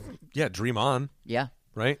up with. I mean, yeah, Dream On, Yeah.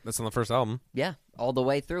 right? That's on the first album. Yeah, all the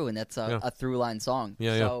way through, and that's Yeah. a through line song.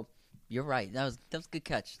 Yeah, so you're right. That was a good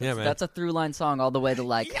catch. Yeah, man. That's a through line song all the way to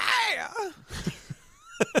like. Yeah.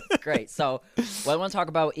 Great. So what I want to talk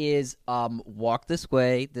about is Walk This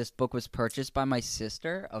Way. This book was purchased by my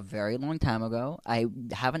sister a very long time ago. I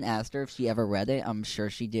haven't asked her if she ever read it. I'm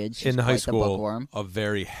sure she did. She's In high quite the school, bookworm. a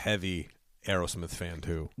very heavy Aerosmith fan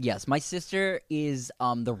too. Yes, my sister is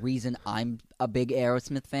the reason I'm a big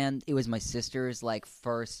Aerosmith fan. It was my sister's like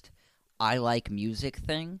first I like music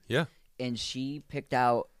thing. Yeah. And she picked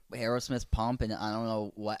out Aerosmith's Pump, and I don't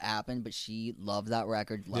know what happened, but she loved that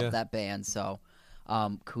record, loved that band. So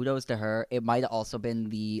kudos to her. It might have also been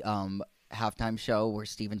the halftime show where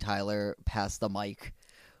Steven Tyler passed the mic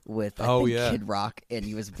with I think Kid Rock, and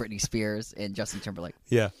he was Britney Spears and Justin Timberlake.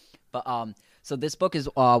 Yeah. But so this book is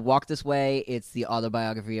Walk This Way. It's the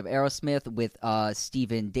autobiography of Aerosmith with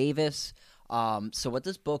Stephen Davis. So what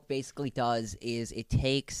this book basically does is it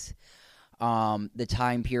takes the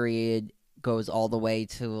time period, goes all the way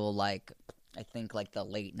to like I think like the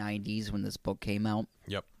late 90s when this book came out.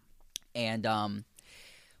 Yep. And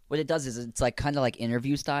what it does is it's like kind of like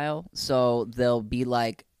interview style. So they'll give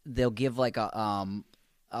like a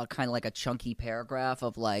kind of like a chunky paragraph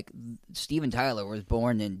of like Steven Tyler was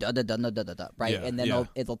born in da da da da da da, right? Yeah, And then yeah.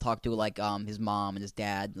 it'll talk to like his mom and his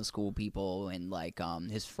dad and the school people and like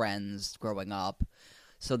his friends growing up.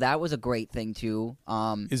 So that was a great thing too.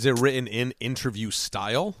 Is it written in interview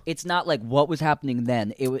style? It's not like what was happening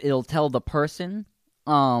then. It'll tell the person,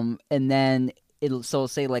 and then it'll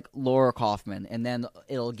say like Laura Kaufman, and then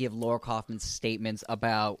it'll give Laura Kaufman's statements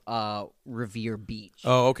about Revere Beach.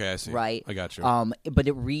 Oh, okay, I see. Right. I got you. But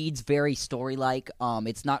it reads very story-like.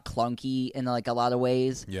 It's not clunky in like a lot of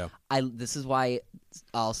ways. Yeah. This is why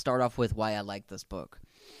I'll start off with why I like this book.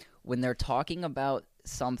 When they're talking about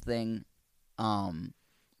something,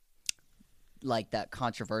 like that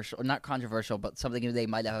controversial, not controversial, but something they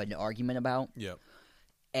might have an argument about. Yep.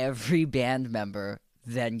 Every band member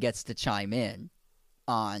then gets to chime in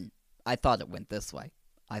on, I thought it went this way,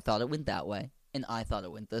 I thought it went that way, and I thought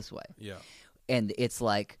it went this way. Yeah. And it's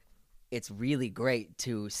like, it's really great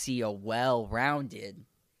to see a well-rounded,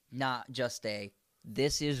 not just a,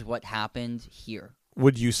 this is what happened here.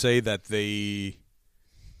 Would you say that they,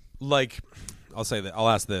 like, I'll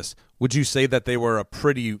ask this. Would you say that they were a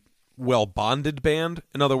pretty well-bonded band?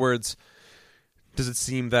 In other words, Does it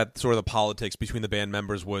seem that sort of the politics between the band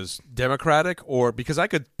members was democratic, or because I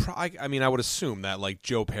would assume that like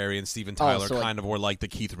Joe Perry and Steven Tyler kind of were like the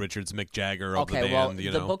Keith Richards, Mick Jagger of the band. Well,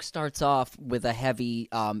 the book starts off with a heavy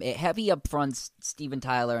up front Steven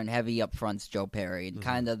Tyler and heavy up front Joe Perry, and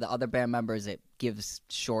kind of the other band members it gives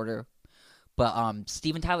shorter. But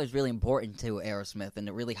Steven Tyler is really important to Aerosmith, and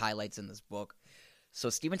it really highlights in this book. So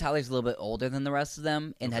Steven Tyler's a little bit older than the rest of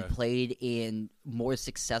them and had played in more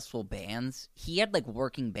successful bands. He had, like,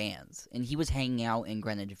 working bands, and he was hanging out in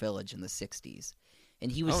Greenwich Village in the 60s. And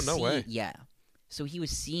he was way. Yeah. So he was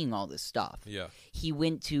seeing all this stuff. Yeah. He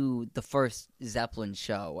went to the first Zeppelin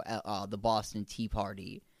show at the Boston Tea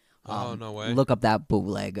Party. Oh, no way. Look up that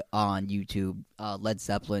bootleg on YouTube, Led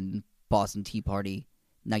Zeppelin Boston Tea Party.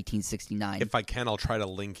 1969. If I can, I'll try to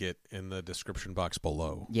link it in the description box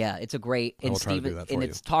below. Yeah, it's a great. I will try to do that for you.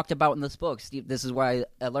 It's talked about in this book. Steve, this is where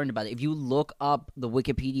I learned about it. If you look up the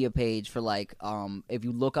Wikipedia page for like, if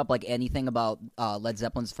you look up like anything about Led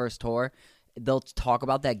Zeppelin's first tour, they'll talk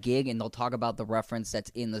about that gig and they'll talk about the reference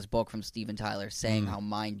that's in this book from Steven Tyler saying how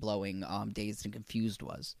mind blowing Dazed and Confused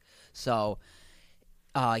was. So.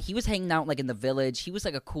 He was hanging out like in the Village. He was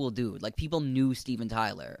like a cool dude. Like people knew Steven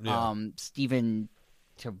Tyler. Yeah. Steven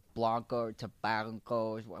Tabanco,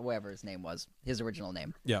 whatever his name was, his original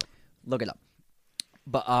name. Yeah. Look it up.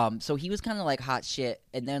 But so he was kind of like hot shit,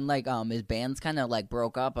 and then like his bands kind of like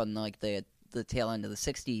broke up on like the tail end of the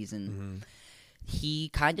 60s, and he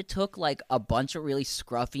kind of took like a bunch of really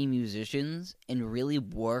scruffy musicians and really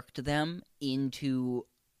worked them into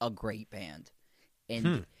a great band.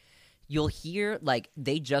 And you'll hear, like,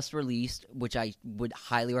 they just released, which I would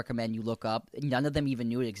highly recommend you look up. None of them even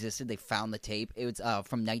knew it existed. They found the tape. It was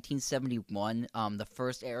from 1971. The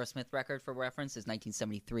first Aerosmith record, for reference, is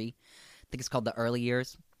 1973. I think it's called The Early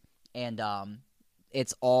Years. And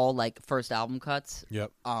it's all, like, first album cuts.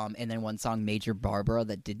 Yep. And then one song, Major Barbara,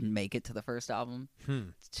 that didn't make it to the first album.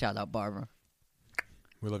 Shout out, Barbara.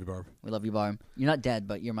 We love you, Barb. We love you, Barb. You're not dead,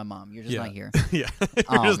 but you're my mom. You're just not here. Yeah.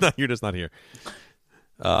 You're just not here.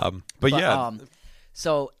 But yeah.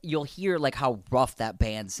 So you'll hear like how rough that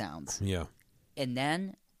band sounds. Yeah. And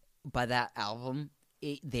then by that album,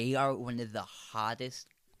 they are one of the hottest,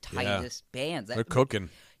 tightest bands. They're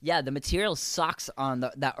cooking. Yeah, the material sucks on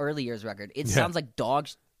that Early Years record. It sounds like dog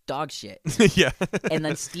shit. Yeah. And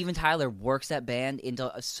then Steven Tyler works that band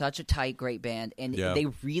into such a tight, great band. And they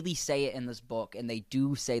really say it in this book. And they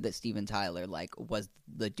do say that Steven Tyler like was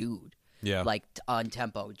the dude. Yeah. Like, on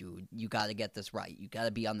tempo, dude. You got to get this right. You got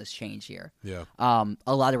to be on this change here. Yeah.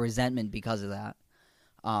 A lot of resentment because of that.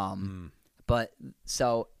 But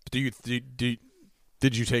so. Did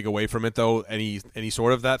you take away from it though any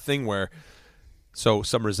sort of that thing where, so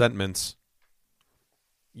some resentments.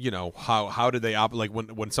 You know how did they like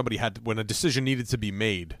when a decision needed to be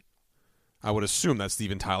made? I would assume that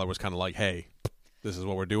Steven Tyler was kind of like, hey, this is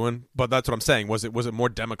what we're doing. But that's what I'm saying. Was it more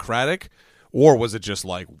democratic? Or was it just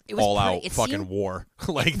like all-out fucking war?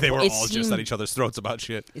 Like they were all just at each other's throats about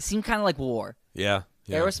shit? It seemed kind of like war. Yeah.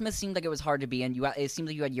 Aerosmith seemed like it was hard to be in. It seemed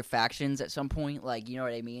like you had your factions at some point. Like, you know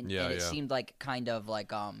what I mean? Yeah, and it seemed like kind of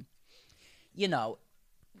like, you know,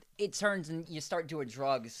 it turns and you start doing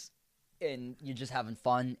drugs and you're just having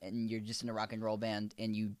fun and you're just in a rock and roll band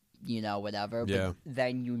and you know, whatever. Yeah. But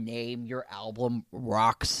then you name your album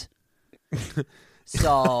Rocks.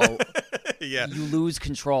 So you lose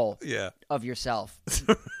control of yourself.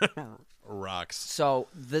 Rocks. So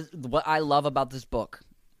what I love about this book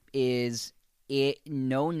is it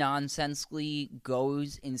no-nonsensely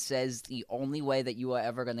goes and says the only way that you are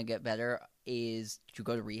ever going to get better is to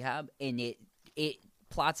go to rehab. And it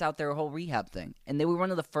plots out their whole rehab thing. And they were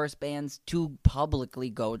one of the first bands to publicly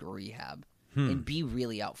go to rehab and be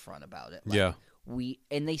really out front about it. Like,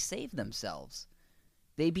 and they saved themselves.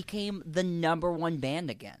 They became the number one band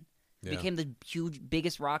again. Became the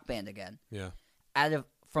biggest rock band again. Yeah.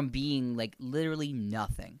 From being like literally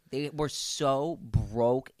nothing. They were so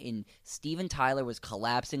broke, and Steven Tyler was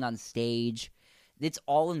collapsing on stage. It's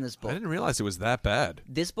all in this book. I didn't realize it was that bad.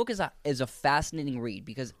 This book is a fascinating read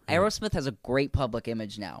because Aerosmith has a great public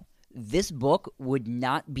image now. This book would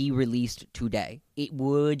not be released today. It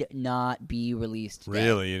would not be released today.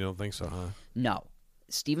 Really? You don't think so, huh? No.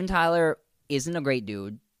 Steven Tyler isn't a great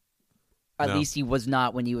dude. At least he was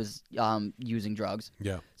not when he was using drugs.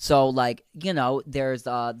 Yeah. So, like, you know, there's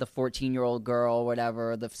the 14-year-old girl,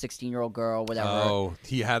 whatever, the 16-year-old girl, whatever. Oh,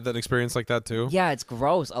 he had that experience like that, too? Yeah, it's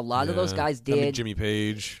gross. A lot of those guys did. I mean, Jimmy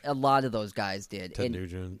Page. A lot of those guys did. Ted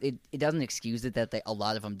Nugent. It doesn't excuse it that a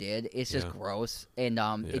lot of them did. It's just gross. And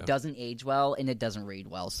it doesn't age well, and it doesn't read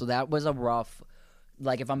well. So that was a rough,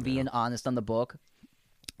 like, if I'm being honest on the book,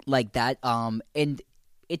 like that, and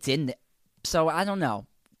it's in So I don't know.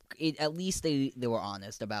 At least they were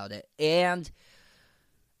honest about it. And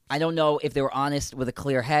I don't know if they were honest with a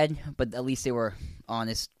clear head, but at least they were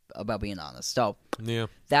honest about being honest. So Yeah.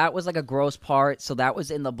 that was like a gross part. So that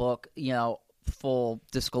was in the book, full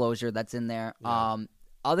disclosure that's in there. Yeah.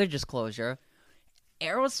 Other disclosure,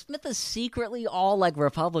 Aerosmith is secretly all like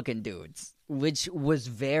Republican dudes, which was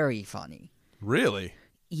very funny. Really?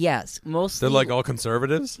 Yes, mostly They're like all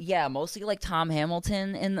conservatives? yeah, mostly like Tom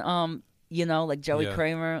Hamilton and like Joey Yeah.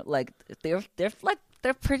 Kramer, like they're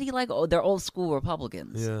pretty like they're old school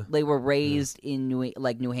Republicans. Yeah. They were raised in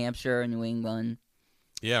New Hampshire and New England.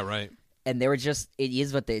 Yeah, right. And they were just it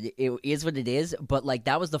is what it is. But like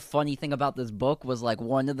that was the funny thing about this book was like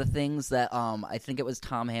one of the things that I think it was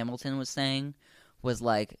Tom Hamilton was saying was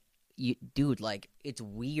like, dude, like it's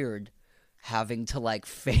weird having to like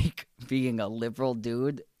fake being a liberal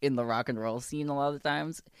dude in the rock and roll scene a lot of the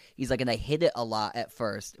times. He's like, and I hid it a lot at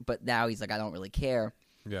first, but now he's like, I don't really care.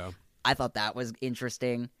 Yeah. I thought that was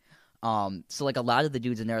interesting. So like a lot of the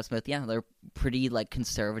dudes in Aerosmith, yeah, they're pretty like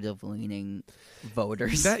conservative leaning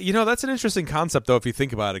voters. That's an interesting concept though if you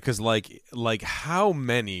think about it, because like how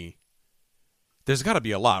many? There's got to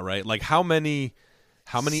be a lot, right? Like how many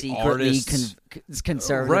Secretly artists?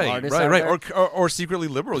 conservative artists, right, out there? or secretly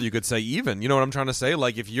liberal. You could say even. You know what I'm trying to say?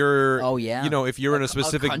 Like if you're, Oh yeah, if you're in a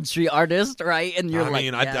specific country artist, right? And you're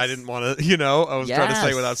I didn't want to. I was trying to say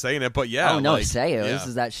Yes. without saying it, but yeah. Oh no, like, say it. yeah. This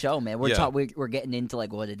is that show, man. We're Yeah. we're getting into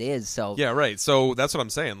like what it is. So Yeah, right. So that's what I'm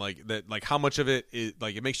saying. Like that. Like how much of it is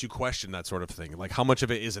like it makes you question that sort of thing. Like how much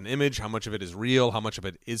of it is an image? How much of it is real? How much of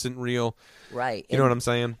it isn't real? right. You know what I'm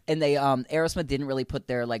saying? And they Aerosmith didn't really put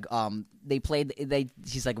their like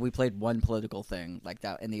he's like, we played one political thing like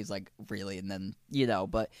that, and he's like, really, and then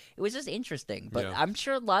but it was just interesting. But Yeah. I'm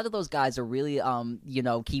sure a lot of those guys are really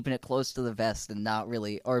keeping it close to the vest and not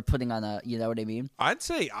really, or putting on a, you know what I mean? I'd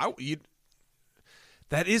say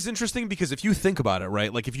that is interesting because if you think about it,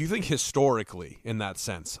 right? Like if you think historically in that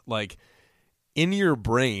sense, like in your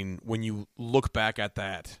brain when you look back at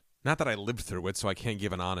that, not that I lived through it, so I can't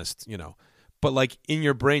give an honest, but like in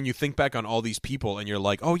your brain you think back on all these people and you're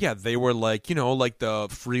like, oh yeah, they were like, like the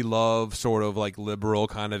free love sort of like liberal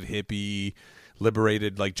kind of hippie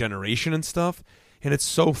liberated like generation and stuff. And it's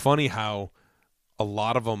so funny how a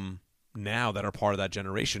lot of them now that are part of that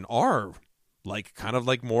generation are like kind of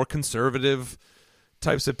like more conservative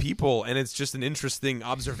types of people, and it's just an interesting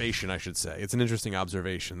observation, I should say. It's an interesting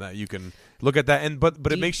observation that you can look at that, and but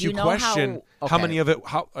it makes you question how many of it.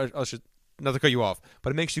 How I should not to cut you off,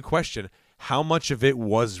 but it makes you question how much of it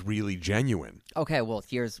was really genuine. Okay, well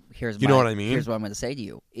here's you know what I mean? Here's what I'm going to say to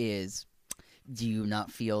you is, do you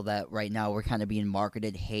not feel that right now we're kind of being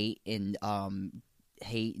marketed hate and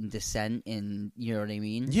dissent and, you know what I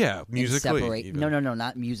mean? Yeah, musically. Even. No,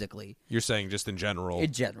 not musically. You're saying just in general.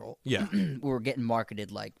 In general. Yeah. We're getting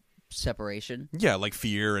marketed like separation. Yeah, like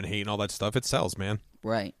fear and hate and all that stuff. It sells, man.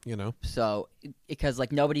 Right. So, because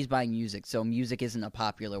like nobody's buying music, so music isn't a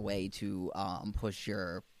popular way to push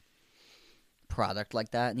your product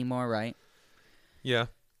like that anymore, right? Yeah.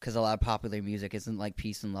 Because a lot of popular music isn't like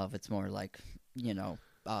peace and love. It's more like,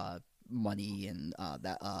 money and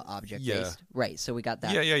that object based. Right. So we got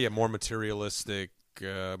that. Yeah. More materialistic,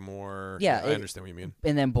 more. Yeah, I understand what you mean.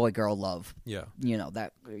 And then boy girl love. Yeah.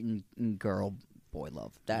 That girl boy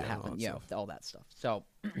love that happened. All that stuff. So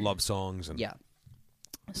love songs and yeah.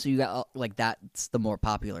 So you got like that's the more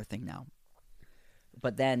popular thing now.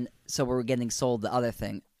 But then, so we're getting sold the other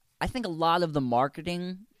thing. I think a lot of the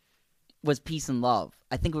marketing was peace and love.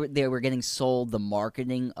 I think they were getting sold the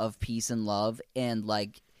marketing of peace and love, and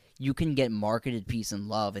like you can get marketed peace and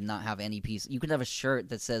love and not have any peace. You could have a shirt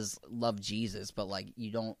that says "Love Jesus," but like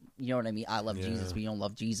you don't. You know what I mean? I love Jesus, but you don't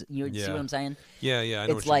love Jesus. You see what I'm saying? Yeah. I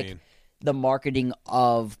know it's what like you mean. the marketing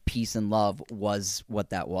of peace and love was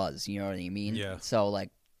what that was. You know what I mean? Yeah. So like,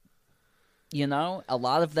 a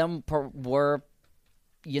lot of them were,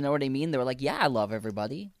 you know what I mean? They were like, yeah, I love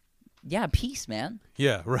everybody. Yeah, peace, man.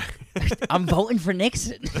 Yeah, right. I'm voting for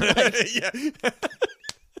Nixon. Yeah.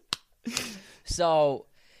 So,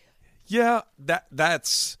 yeah,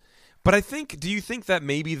 that's. But I think, do you think that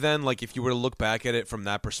maybe then, like, if you were to look back at it from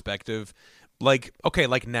that perspective, like, okay,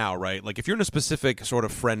 like now, right? Like, if you're in a specific sort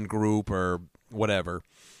of friend group or whatever,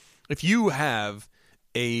 if you have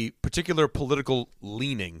a particular political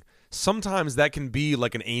leaning, sometimes that can be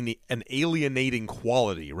like an alienating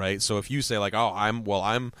quality, right? So if you say like, oh,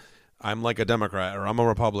 I'm like a Democrat or I'm a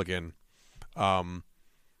Republican,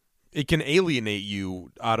 it can alienate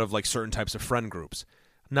you out of like certain types of friend groups.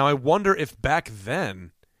 Now, I wonder if back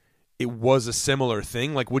then it was a similar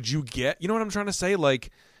thing. Like, would you get, you know what I'm trying to say? Like,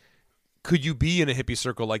 could you be in a hippie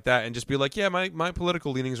circle like that and just be like, yeah, my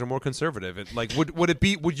political leanings are more conservative? And like,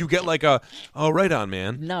 would you get like right on,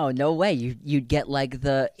 man? No way. You'd get like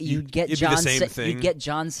you'd get It'd be the same thing. You'd get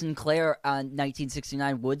John Sinclair on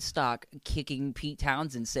 1969 Woodstock kicking Pete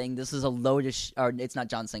Townsend, saying this is a load of or it's not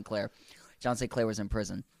John Sinclair. John Sinclair was in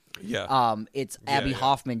prison. Yeah. It's Abby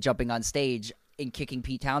Hoffman jumping on stage and kicking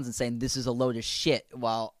Pete Townsend, saying this is a load of shit.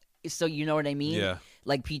 Well, so you know what I mean? Yeah.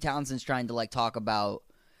 Like Pete Townsend's trying to like talk about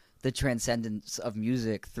the transcendence of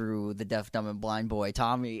music through the deaf, dumb, and blind boy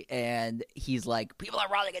Tommy, and he's like, people are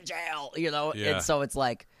rotting in jail, you know. Yeah. And so it's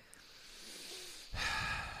like,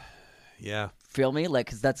 yeah, feel me? Like,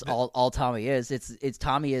 because that's all Tommy is. It's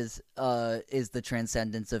Tommy is the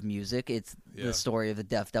transcendence of music. It's the story of the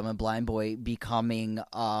deaf, dumb, and blind boy coming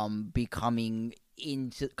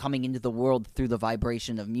into the world through the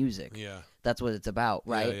vibration of music. Yeah, that's what it's about,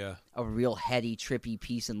 right? Yeah. A real heady, trippy,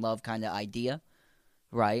 peace and love kind of idea,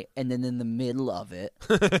 right? And then in the middle of it,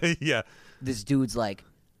 yeah, this dude's like,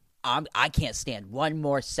 I can't stand one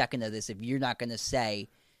more second of this if you're not gonna say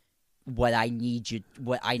what I need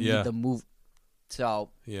the move. So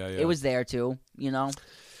it was there too, you know.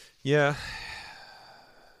 Yeah,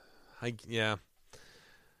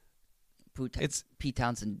 Pete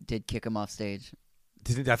Townsend did kick him off stage.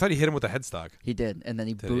 I thought he hit him with a headstock. He did, and then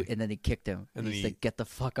and then he kicked him. And he said, "Get the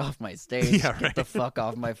fuck off my stage! Yeah, right. Get the fuck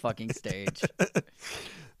off my fucking stage!"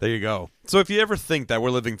 There you go. So if you ever think that we're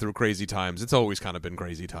living through crazy times, it's always kind of been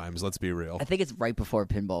crazy times. Let's be real. I think it's right before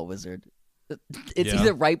Pinball Wizard. It's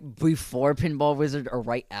either right before Pinball Wizard or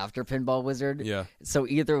right after Pinball Wizard. Yeah. So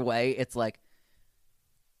either way, it's like.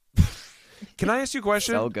 Can I ask you a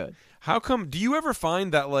question? So good. How come? Do you ever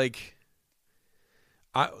find that like,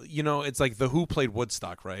 it's like the Who played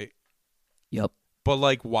Woodstock, right? Yep. But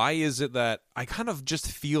like, why is it that I kind of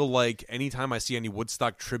just feel like anytime I see any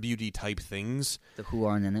Woodstock tribute-y type things, the Who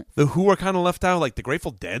aren't in it. The Who are kind of left out. Like the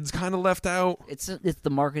Grateful Dead's kind of left out. It's the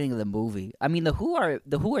marketing of the movie. I mean, the Who are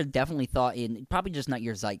definitely thought in, probably just not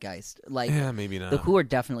your zeitgeist. Like, yeah, maybe not. The Who are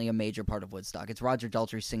definitely a major part of Woodstock. It's Roger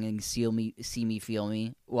Daltrey singing "See Me, Feel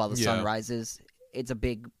Me" while the sun rises. It's a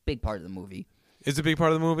big part of the movie. It's a big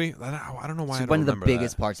part of the movie. I don't know why. It's I don't one of the remember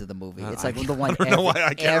biggest that. parts of the movie. It's like the one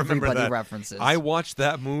everybody references. I watched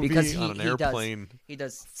that movie because on an airplane. He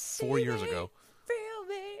does 4 years ago. Feel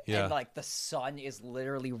me, yeah. And like the sun is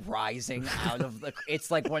literally rising out of the. It's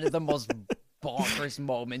like one of the most bonkers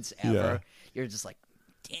moments ever. Yeah. You're just like,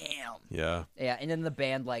 damn. Yeah. Yeah, and then the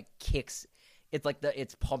band like kicks. It's like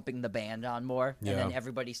it's pumping the band on more, and then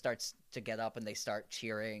everybody starts to get up and they start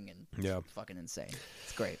cheering, and it's fucking insane.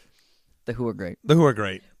 It's great. The Who are great. The Who are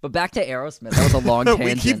great. But back to Aerosmith. That was a long tangent.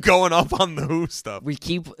 We keep going up on the Who stuff. We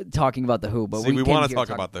keep talking about the Who, but we want to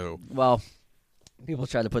talk about the Who. Well, people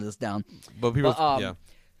try to put us down. But people,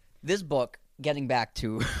 This book, getting back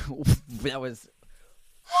to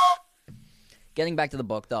getting back to the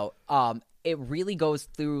book though. It really goes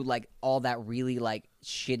through like all that really like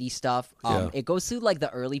shitty stuff. It goes through like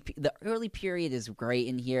the early period is great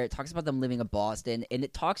in here. It talks about them living in Boston, and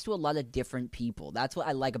it talks to a lot of different people. That's what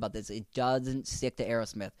I like about this. It doesn't stick to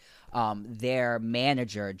Aerosmith. Their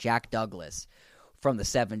manager, Jack Douglas, from the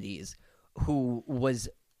 70s, who was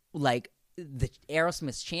like the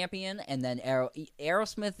Aerosmith's champion, and then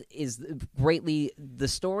Aerosmith is greatly the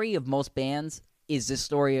story of most bands is the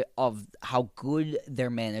story of how good their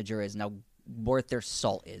manager is and how worth their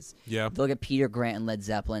salt is. Yeah. Look at Peter Grant and Led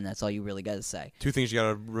Zeppelin. That's all you really got to say. Two things you got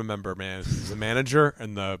to remember, man: the manager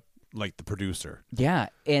and the producer. Yeah,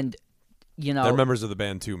 and they're members of the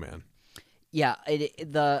band too, man. Yeah,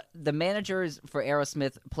 the managers for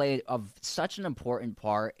Aerosmith played such an important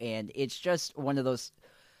part, and it's just one of those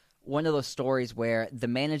stories where the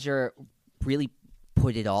manager really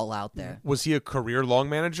put it all out there. Was he a career-long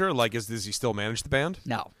manager? Like, does he still manage the band?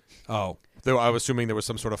 No. Oh. I was assuming there was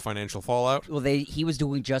some sort of financial fallout. Well, he was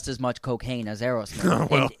doing just as much cocaine as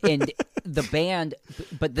Aerosmith. and the band,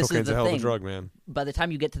 but this Cocaine's is the a hell thing. of a drug, man. By the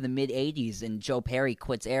time you get to the mid-'80s and Joe Perry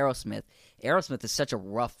quits Aerosmith is such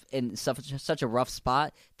a rough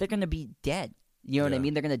spot, they're going to be dead. You know what I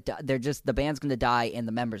mean? They're going to die. The band's going to die and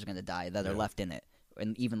the members are going to die that are left in it,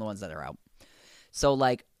 and even the ones that are out. So,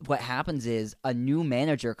 like, what happens is a new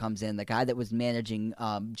manager comes in, the guy that was managing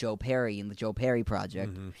Joe Perry and the Joe Perry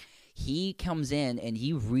Project. Mm-hmm. He comes in and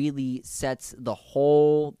he really sets the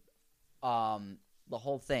whole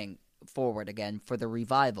thing forward again for the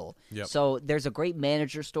revival. Yep. So there's a great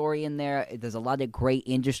manager story in there. There's a lot of great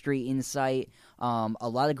industry insight. A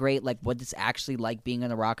lot of great, like, what it's actually like being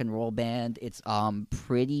in a rock and roll band. It's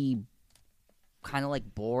pretty kind of,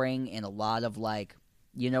 like, boring and a lot of, like,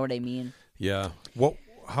 you know what I mean? Yeah. What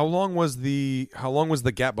how long was the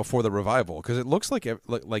gap before the revival? Because it looks like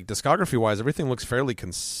discography wise, everything looks fairly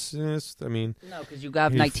consistent. I mean, no, because you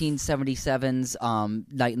got 1977's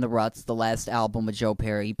 "Night in the Ruts," the last album with Joe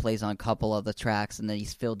Perry. He plays on a couple of the tracks, and then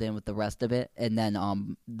he's filled in with the rest of it. And then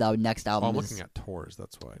the next album. I'm looking at tours.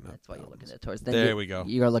 That's why. That's why you're looking at tours. Then there we go.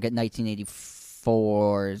 You're gonna look at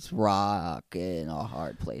 1984's "Rock in a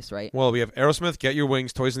Hard Place," right? Well, we have Aerosmith, "Get Your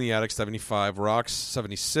Wings," "Toys in the Attic" 75, "Rocks"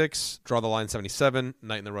 76, "Draw the Line" 77,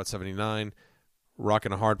 "Night in the Rut" 79, "Rock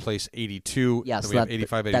in a Hard Place" 82. Yeah, then so we have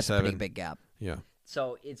 85, 87. That's a pretty big gap. Yeah.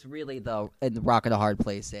 So it's really the "Rock in a Hard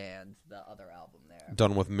Place" and the other album there.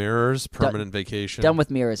 Done with Mirrors, Permanent Vacation. Done with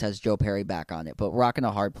Mirrors has Joe Perry back on it, but "Rock in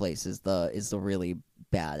a Hard Place" is the really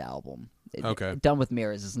bad album. Okay. Done with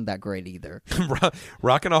Mirrors isn't that great either.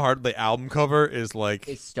 Rockin' a Hard, the album cover is like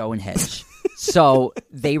it's Stonehenge. So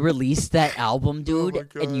they released that album, dude,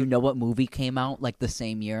 and you know what movie came out like the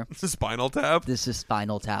same year? Spinal Tap. This is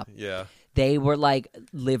Spinal Tap. Yeah. They were like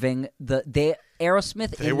living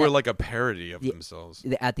Aerosmith. They were like a parody of themselves.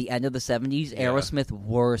 At the end of the 70s, Aerosmith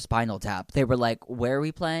were Spinal Tap. They were like, "Where are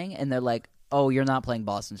we playing?" And they're like, "Oh, you're not playing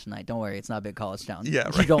Boston tonight. Don't worry, it's not a big college town. Yeah,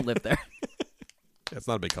 right. You don't live there." It's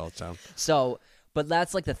not a big college town. So, but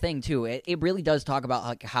that's like the thing too. It really does talk about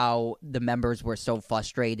like how the members were so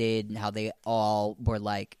frustrated and how they all were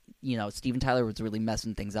like, Steven Tyler was really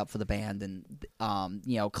messing things up for the band and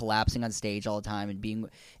collapsing on stage all the time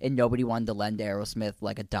and nobody wanted to lend Aerosmith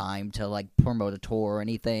like a dime to like promote a tour or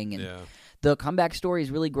anything. And the comeback story is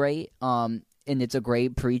really great. And it's a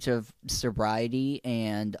great preach of sobriety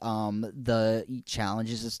and the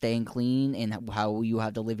challenges of staying clean and how you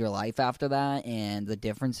have to live your life after that and the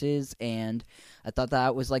differences. And I thought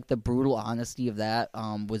that was like the brutal honesty of that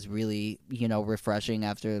was really, refreshing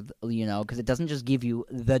after, because it doesn't just give you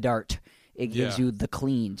the dirt. It gives you the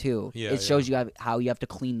clean, too. Yeah, it shows you how you have to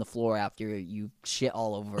clean the floor after you shit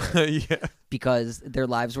all over it. Because their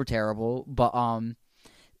lives were terrible. But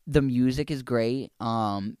the music is great.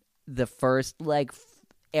 The first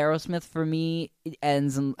Aerosmith for me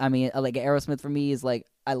Aerosmith for me is like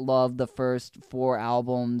I love the first 4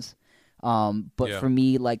 albums, but for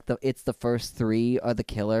me it's the first 3 are the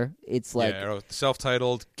killer. It's like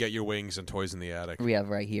self-titled, "Get Your Wings," and "Toys in the Attic." We have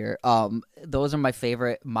right here. Those are my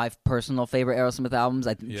personal favorite Aerosmith albums.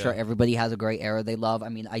 I'm sure everybody has a great era they love. I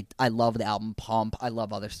mean, I love the album Pump. I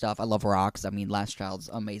love other stuff. I love Rocks. I mean, Last Child's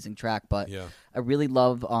an amazing track, but I really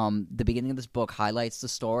love the beginning of this book highlights the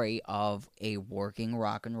story of a working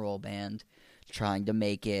rock and roll band trying to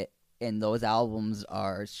make it, and those albums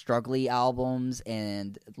are struggly albums,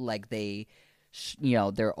 and like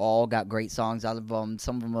they're all got great songs out of them.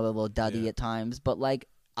 Some of them are a little duddy at times, but like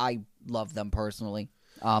I love them personally.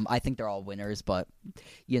 I think they're all winners, but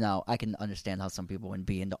I can understand how some people wouldn't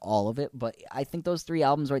be into all of it. But I think those 3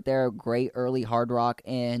 albums right there are great early hard rock,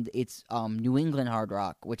 and it's New England hard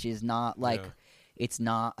rock, which is not like it's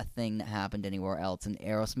not a thing that happened anywhere else. And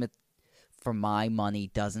Aerosmith, for my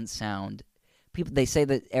money, doesn't sound. They say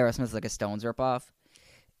that Aerosmith is like a Stones ripoff.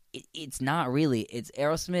 It's not really. It's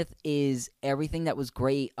Aerosmith is everything that was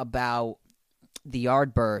great about the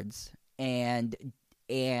Yardbirds and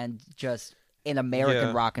just an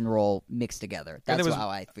American rock and roll mixed together. That's how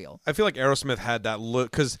I feel. I feel like Aerosmith had that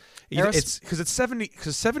look because it's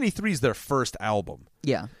 73 is their first album.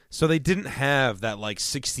 Yeah. So they didn't have that like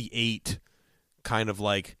 68 kind of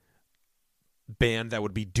like band that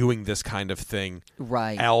would be doing this kind of thing.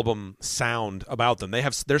 Right. Album sound about them.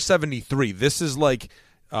 They're 73. This is like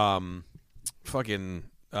fucking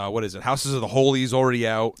what is it? Houses of the Holy's already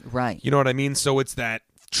out. Right. You know what I mean? So it's that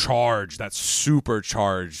that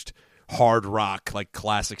supercharged hard rock, like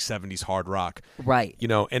classic 70s hard rock. Right.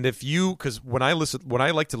 And because when I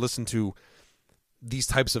like to listen to these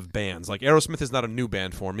types of bands, like Aerosmith is not a new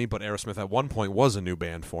band for me, but Aerosmith at one point was a new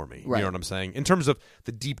band for me. Right. You know what I'm saying? In terms of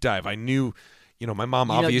the deep dive, I knew, my mom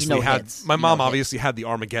obviously had the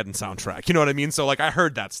Armageddon soundtrack. You know what I mean? So like I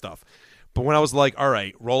heard that stuff. But when I was like, all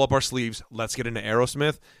right, roll up our sleeves, let's get into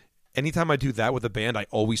Aerosmith. Anytime I do that with a band, I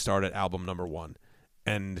always start at album number 1.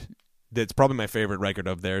 And that's probably my favorite record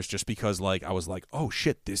of theirs, just because like I was like, oh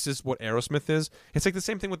shit, this is what Aerosmith is. It's like the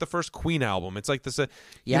same thing with the first Queen album. It's like this, you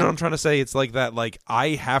know what I'm trying to say? It's like that. Like I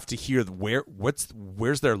have to hear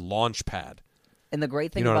where's their launch pad. And the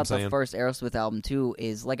great thing about the first Aerosmith album too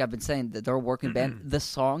is, like I've been saying, that they're a working band. The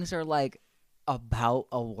songs are like about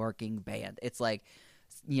a working band. It's like,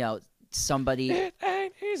 somebody. It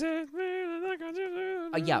ain't easy.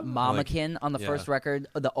 Mamakin on the first record,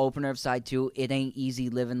 the opener of side 2. It ain't easy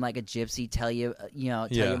living like a gypsy. Tell your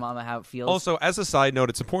mama how it feels. Also, as a side note,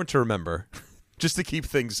 it's important to remember, just to keep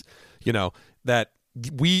things, that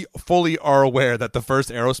we fully are aware that the first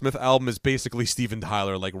Aerosmith album is basically Steven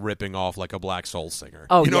Tyler like ripping off like a Black Soul singer.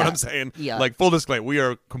 Oh, you know yeah. what I'm saying? Yeah. Like full disclaimer, we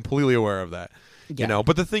are completely aware of that. Yeah. You know,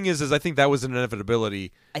 but the thing is I think that was an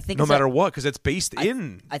inevitability. I think no it's matter what, because it's based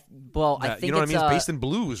in. I that, think you know what I it's, mean? It's based in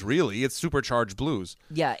blues. Really, it's supercharged blues.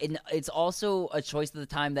 Yeah, and it's also a choice at the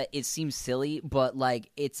time that it seems silly, but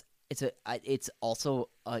like it's also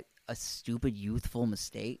a stupid youthful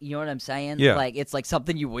mistake. You know what I'm saying? Yeah. Like it's like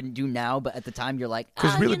something you wouldn't do now, but at the time you're like,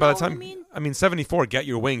 Because really, by the time I mean? 74, Get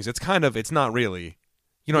Your Wings. It's it's not really.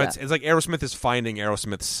 You know, Yeah. it's like Aerosmith is finding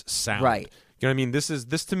Aerosmith's sound. Right. You know what I mean?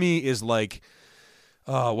 This to me is like.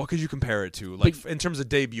 What could you compare it to? Like in terms of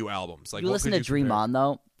debut albums, like you what listen could to Dream compare? On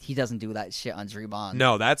though. He doesn't do that shit on Dream On.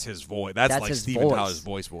 No, that's his voice. That's like his Steven voice.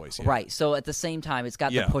 Tyler's voice. Yeah. Right. So at the same time, it's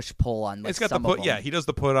got Yeah. the push pull on. Like, It's got the some put. of Yeah, them. he does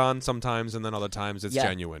the put on sometimes, and then other times it's Yeah.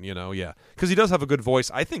 genuine. You know, yeah, because he does have a good voice.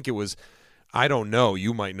 I think it was. I don't know.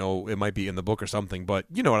 You might know. It might be in the book or something, but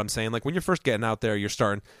you know what I'm saying. Like when you're first getting out there, you're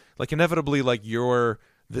starting. Like inevitably, like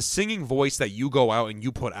the singing voice that you go out and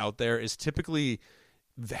you put out there is typically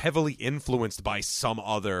heavily influenced by some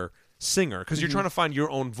other singer because you're trying to find your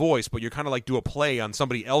own voice, but you're kind of like do a play on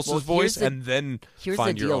somebody else's voice and then here's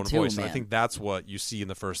find the your deal own too, voice. And I man. think that's what you see in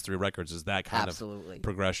the first three records is that kind Absolutely. of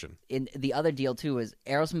progression. In the other deal too is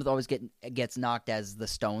Aerosmith always gets knocked as the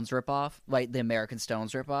Stones ripoff, like the American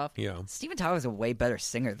Stones ripoff. Yeah. Steven Tyler's a way better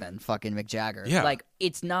singer than fucking Mick Jagger. Yeah. Like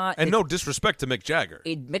it's not. And it's, no disrespect to Mick Jagger.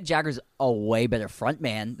 Mick Jagger's a way better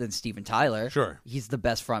frontman than Steven Tyler. Sure. He's the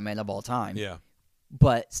best frontman of all time. Yeah.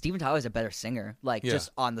 But Steven Tyler's a better singer. Like Yeah.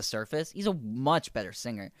 just on the surface, he's a much better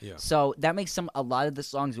singer. Yeah. So that makes a lot of the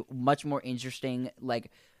songs much more interesting. Like,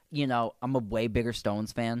 you know, I'm a way bigger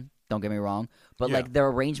Stones fan. Don't get me wrong, but Yeah. like their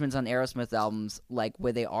arrangements on Aerosmith albums, like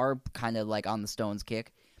where they are kind of like on the Stones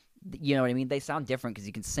kick, you know what I mean? They sound different because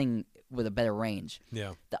you can sing with a better range.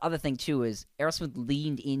 Yeah. The other thing too is Aerosmith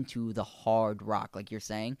leaned into the hard rock, like you're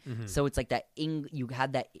saying. Mm-hmm. So it's like that. You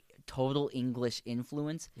had that total English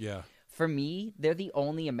influence. Yeah. For me, they're the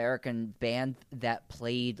only American band that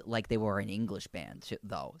played like they were an English band,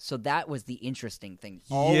 though. So that was the interesting thing.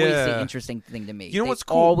 Always Yeah. the interesting thing to me. You know They what's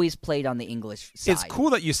cool? Always played on the English side. It's cool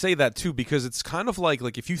that you say that too because it's kind of like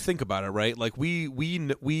if you think about it, right? Like we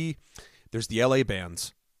there's the LA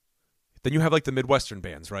bands. Then you have like the Midwestern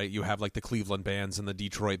bands, right? You have like the Cleveland bands and the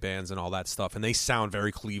Detroit bands and all that stuff, and they sound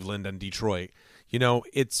very Cleveland and Detroit. You know,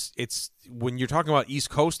 it's when you're talking about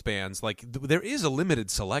East Coast bands, like there is a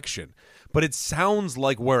limited selection, but it sounds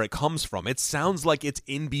like where it comes from. It sounds like it's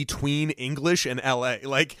in between English and LA,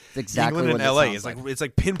 like It's exactly England and what it LA. sounds It's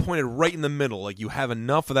like pinpointed right in the middle. Like you have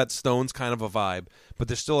enough of that Stones kind of a vibe, but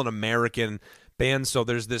there's still an American band, so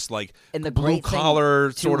there's this like And the blue great thing, collar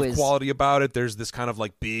too, sort of is- quality about it. There's this kind of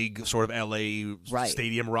like big sort of LA Right.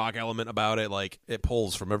 stadium rock element about it. Like it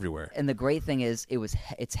pulls from everywhere. And the great thing is,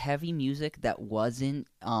 it's heavy music that wasn't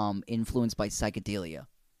influenced by psychedelia.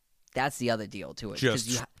 That's the other deal to it.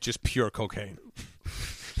 'cause Just pure cocaine.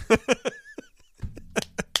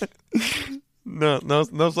 no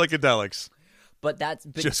psychedelics. but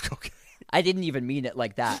Just cocaine. I didn't even mean it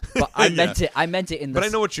like that. But I meant it. I meant it in the. But I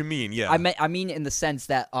know what you mean. Yeah. I mean in the sense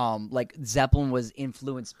that like Zeppelin was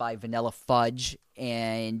influenced by Vanilla Fudge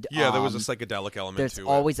and yeah, there was a psychedelic element there's to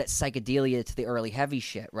always that psychedelia to the early heavy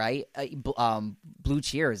shit, right? Blue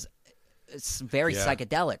Cheers, it's very Yeah.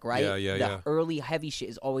 psychedelic, right? Yeah, the yeah. early heavy shit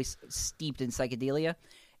is always steeped in psychedelia.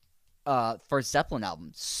 First Zeppelin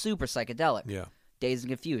album, super psychedelic. it. Yeah. Dazed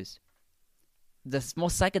and Confused. The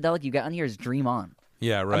most psychedelic you got on here is Dream On.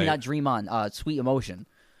 Yeah. Right. I mean, not Dream On, Sweet Emotion.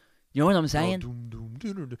 You know what I'm saying?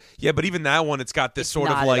 Yeah, but even that one, it's got this sort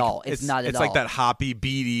not of at like all. It's not at it's like all. that hoppy,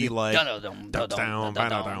 beady, like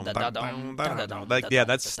like yeah,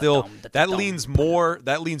 that's still that leans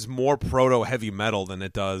more proto heavy metal than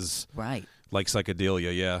it does Right. like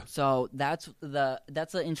psychedelia. Yeah, So that's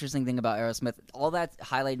the interesting thing about Aerosmith. All that's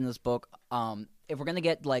highlighted in this book. If we're gonna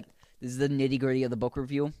get like this is the nitty gritty of the book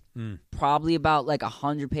review, probably about like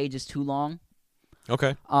 100 pages too long.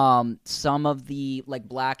 okay, Some of the like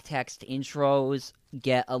black text intros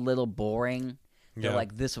get a little boring. They're Yeah.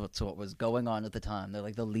 like, this was what was going on at the time. They're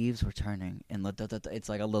like, the leaves were turning, and it's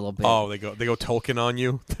like a little bit. oh they go Tolkien on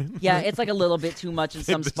you. Yeah, it's like a little bit too much in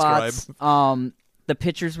some Describe. spots. The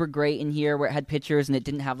pictures were great in here where it had pictures and it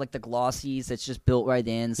didn't have like the glossies. It's just built right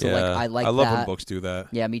in. So like I like I love that. when books do that.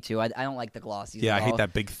 Yeah, me too. I don't like the glossies. Yeah, I at hate all.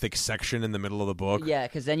 that big thick section in the middle of the book. Yeah,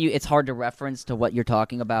 because then it's hard to reference to what you're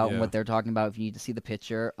talking about and Yeah. what they're talking about if you need to see the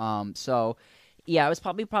picture. So yeah, it was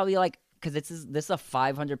probably like because this is a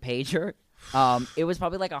 500 pager. It was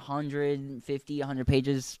probably like 150, 100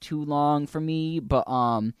 pages too long for me, but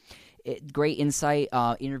great insight.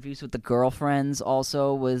 Interviews with the girlfriends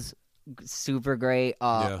also was super great.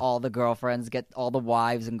 All the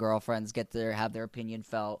wives and girlfriends get to have their opinion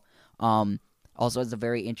felt. Also has a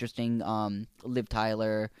very interesting Liv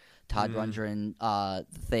Tyler, Todd Rundgren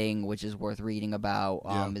thing, which is worth reading about.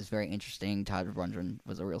 Is very interesting. Todd Rundgren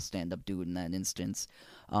was a real stand-up dude in that instance.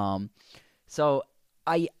 So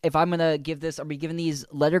if I'm gonna give this, are we giving these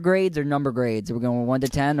letter grades or number grades? Are we going 1 to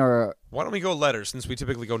 10 or? Why don't we go letters since we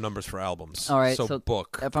typically go numbers for albums? All right, so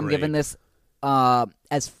book. If I'm grade. giving this,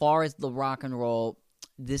 as far as the rock and roll,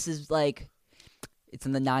 this is like, it's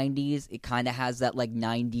in the 90s. It kind of has that like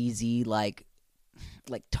 90s-y like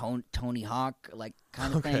Tony Hawk like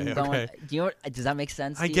kind of thing going. Okay. Do you know does that make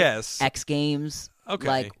sense? I guess. X Games. Okay.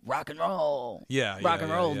 Like rock and roll. Yeah. Rock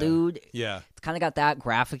and roll, dude. Yeah. It's kind of got that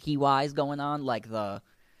graphic-y wise going on. Like the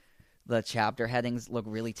chapter headings look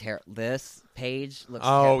really this page looks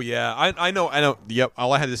yeah. I know. Yep.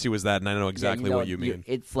 All I had to see was that, and I know exactly what you mean.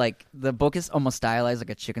 It's like the book is almost stylized like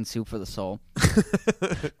a chicken soup for the soul.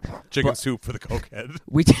 Chicken soup for the cokehead.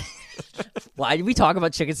 Why do we talk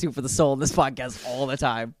about chicken soup for the soul in this podcast all the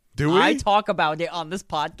time? Do we? I talk about it on this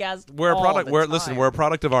podcast. We're a product. Time. We're a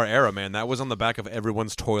product of our era, man. That was on the back of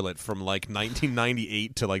everyone's toilet from like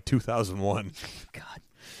 1998 to like 2001. God.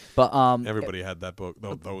 But everybody had that book.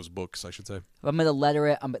 Those books, I should say. I'm gonna letter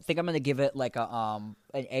it. I think I'm gonna give it like an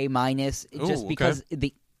A-, just because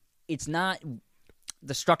it's not.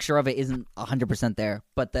 The structure of it isn't 100% there,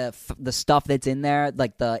 but the stuff that's in there,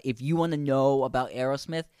 like if you want to know about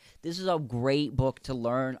Aerosmith, this is a great book to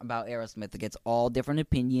learn about Aerosmith. It gets all different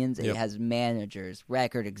opinions. It has managers,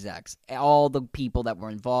 record execs, all the people that were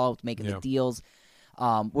involved making the deals.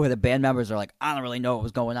 Where the band members are like, I don't really know what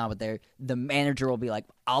was going on, but the manager will be like,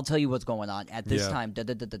 I'll tell you what's going on at this time.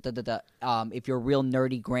 If you're a real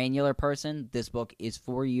nerdy, granular person, this book is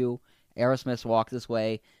for you. Aerosmith's Walk This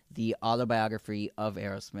Way, the autobiography of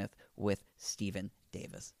Aerosmith with Stephen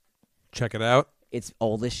Davis. Check it out. It's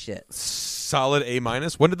old as shit. Solid A-.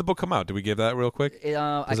 When did the book come out? Did we give that real quick?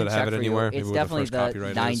 Does it have it anywhere? It's definitely the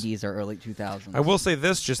 90s or early 2000s. I will say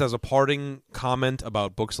this, just as a parting comment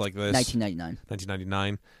about books like this.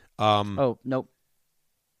 1999. Oh, nope.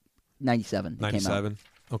 97. 97.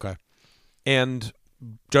 Okay. And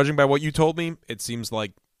judging by what you told me, it seems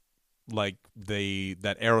like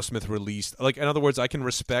that Aerosmith released, like, in other words, I can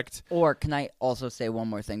respect. Or can I also say one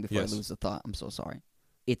more thing before I lose the thought? I'm so sorry.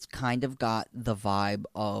 It's kind of got the vibe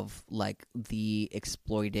of like the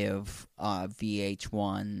exploitive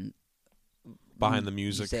VH1 behind the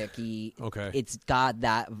music. Okay. It's got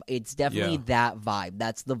that. It's definitely that vibe.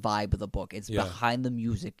 That's the vibe of the book. It's behind the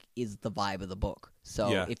music is the vibe of the book.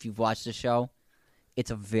 So if you've watched the show,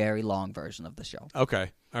 it's a very long version of the show.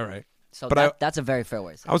 Okay. All right. So but that's a very fair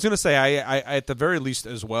way to say. I was going to say, I at the very least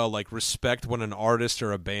as well, like, respect when an artist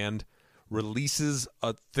or a band releases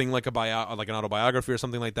a thing like an autobiography or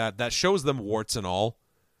something like that shows them warts and all.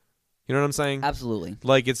 You know what I'm saying? Absolutely.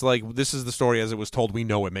 Like, it's like, this is the story as it was told. We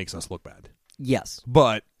know it makes us look bad. Yes.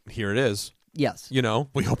 But here it is. Yes. You know,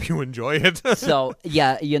 we hope you enjoy it. So,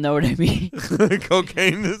 yeah, you know what I mean?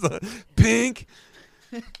 Cocaine is pink.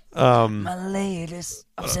 My latest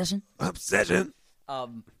obsession.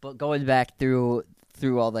 But going back through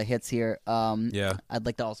all the hits here, I'd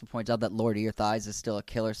like to also point out that Lord of Your Thighs is still a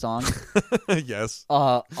killer song. Yes.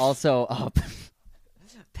 Also,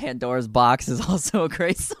 Pandora's Box is also a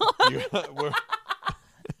great song.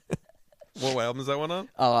 What album is that one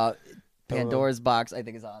on? Pandora's Box, I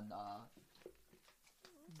think, is on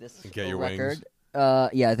this Get Your record.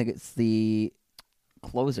 Wings. I think it's the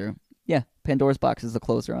closer. Yeah, Pandora's Box is the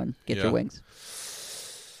closer on Get Your Wings.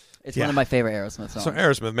 It's one of my favorite Aerosmith songs. So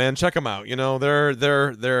Aerosmith, man, check them out. You know,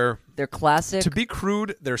 they're classic. To be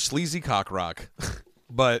crude, they're sleazy cock rock,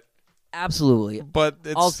 but absolutely. But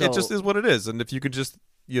it just is what it is, and if you could just,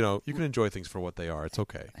 you know, you can enjoy things for what they are. It's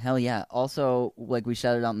okay. Hell yeah. Also, like we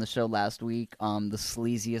shouted out on the show last week, the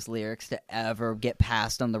sleaziest lyrics to ever get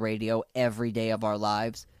passed on the radio every day of our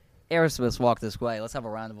lives. Aerosmith's Walk This Way. Let's have a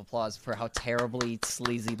round of applause for how terribly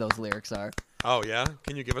sleazy those lyrics are. Oh yeah,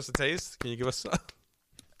 can you give us a taste? Can you give us?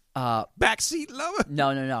 Backseat Lover?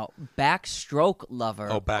 No. Backstroke Lover.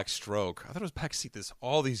 Oh, Backstroke. I thought it was Backseat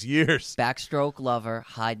all these years. Backstroke Lover,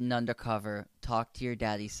 hiding undercover. Talk to your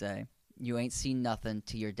daddy, say. You ain't seen nothing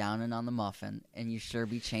till you're downing on the muffin, and you sure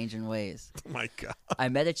be changing ways. Oh, my God. I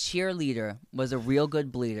met a cheerleader, was a real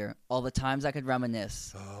good bleeder. All the times I could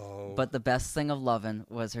reminisce. Oh. But the best thing of lovin'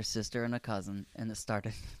 was her sister and a cousin, and it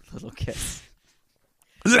started a little kiss.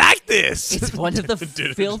 Like this. It's one of the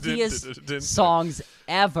filthiest songs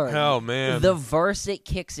ever. Oh, man. The verse it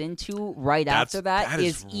kicks into after that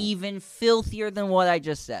is even filthier than what I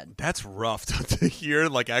just said. That's rough to hear,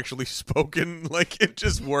 like, actually spoken, like, in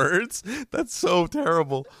just words. That's so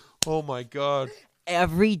terrible. Oh my god.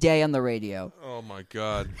 Every day on the radio. Oh my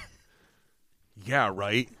god. Yeah,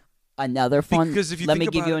 right. Another fun. Because if you let think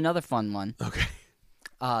me give about you it- another fun one. Okay.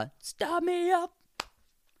 Stop me up.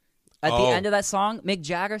 At the Oh. end of that song, Mick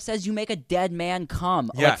Jagger says you make a dead man come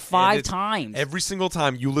Yeah, like 5 and times. Every single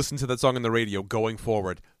time you listen to that song on the radio going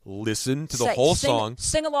forward, listen to the whole song.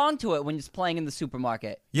 Sing along to it when it's playing in the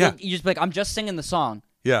supermarket. Yeah. You just be like, I'm just singing the song.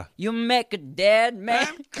 Yeah. You make a dead man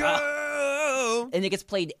come. Go. And it gets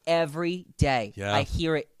played every day. Yeah. I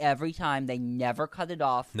hear it every time. They never cut it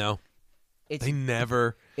off. No, It's they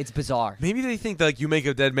never. it's bizarre. Maybe they think that, like, you make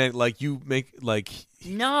a dead man, like you make like.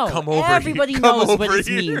 No, Come over everybody here. Come knows what over this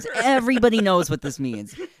here. means. Everybody knows what this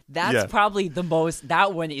means. That's Yeah. probably the most.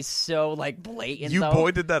 That one is so like blatant. You though.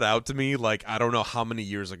 pointed that out to me, like, I don't know how many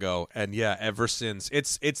years ago, and yeah, ever since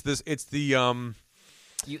it's the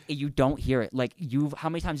You don't hear it. Like how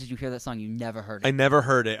many times did you hear that song? You never heard it. I never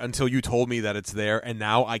heard it until you told me that it's there, and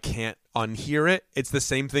now I can't unhear it. It's the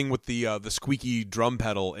same thing with the squeaky drum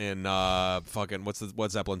pedal in fucking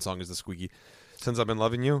what Zeppelin song is the squeaky? Since I've Been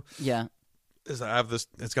Loving You. yeah, Is I have this?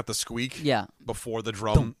 It's got the squeak. yeah. Before the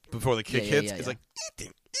drum, before the kick Yeah, hits, yeah, it's yeah. like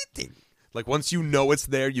eating, eating. Like once you know it's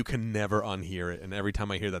there, you can never unhear it. And every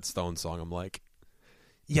time I hear that Stone song, I'm like,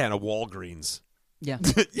 yeah, in a Walgreens. Yeah.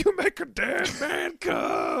 You make a dead man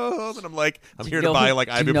come, and I'm like, I'm Do here you to know buy who- like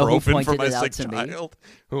do you know who ibuprofen for pointed my it out sick to me? child.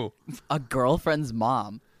 Who? A girlfriend's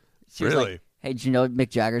mom. She was Really? like, "Hey, do you know what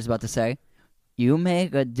Mick Jagger's about to say? You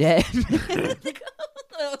make a dead man."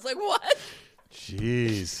 I was like, "What?"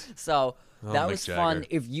 Jeez. So Oh, that Mick was Jagger. fun.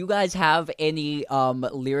 If you guys have any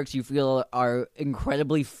lyrics you feel are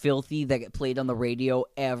incredibly filthy that get played on the radio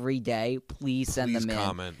every day, please send Please them in.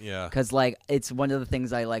 comment. Yeah. Because like it's one of the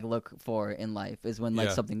things I like look for in life is when like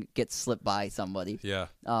Yeah. something gets slipped by somebody. Yeah.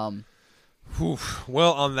 Um, Whew.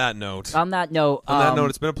 Well, on that note, on that note,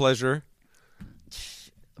 it's been a pleasure.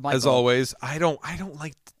 Michael, As always, I don't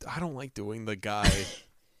like doing the guy.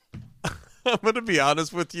 I'm gonna be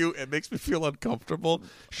honest with you. It makes me feel uncomfortable.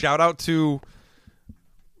 Shout out to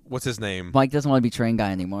what's his name? Mike doesn't want to be train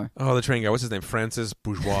guy anymore. Oh, the train guy. What's his name? Francis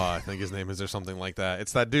Bourgeois, I think his name is, or something like that.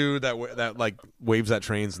 It's that dude that like waves at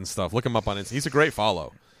trains and stuff. Look him up on Instagram. He's a great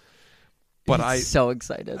follow. But He's so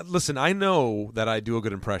excited. listen. I know that I do a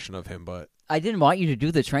good impression of him, but I didn't want you to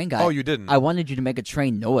do the train guy. oh, you didn't. I wanted you to make a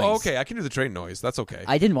train noise. Oh, okay, I can do the train noise. That's okay.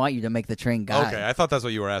 I didn't want you to make the train guy. Okay, I thought that's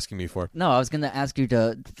what you were asking me for. No, I was going to ask you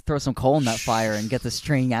to throw some coal in that fire and get this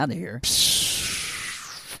train out of here.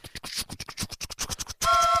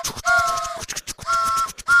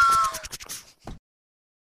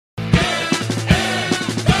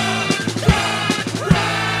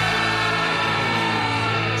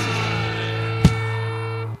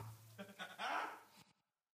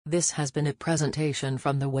 This has been a presentation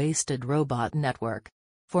from the Wasted Robot Network.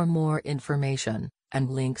 For more information and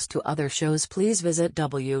links to other shows, please visit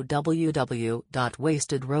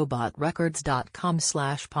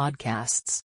www.wastedrobotrecords.com/podcasts.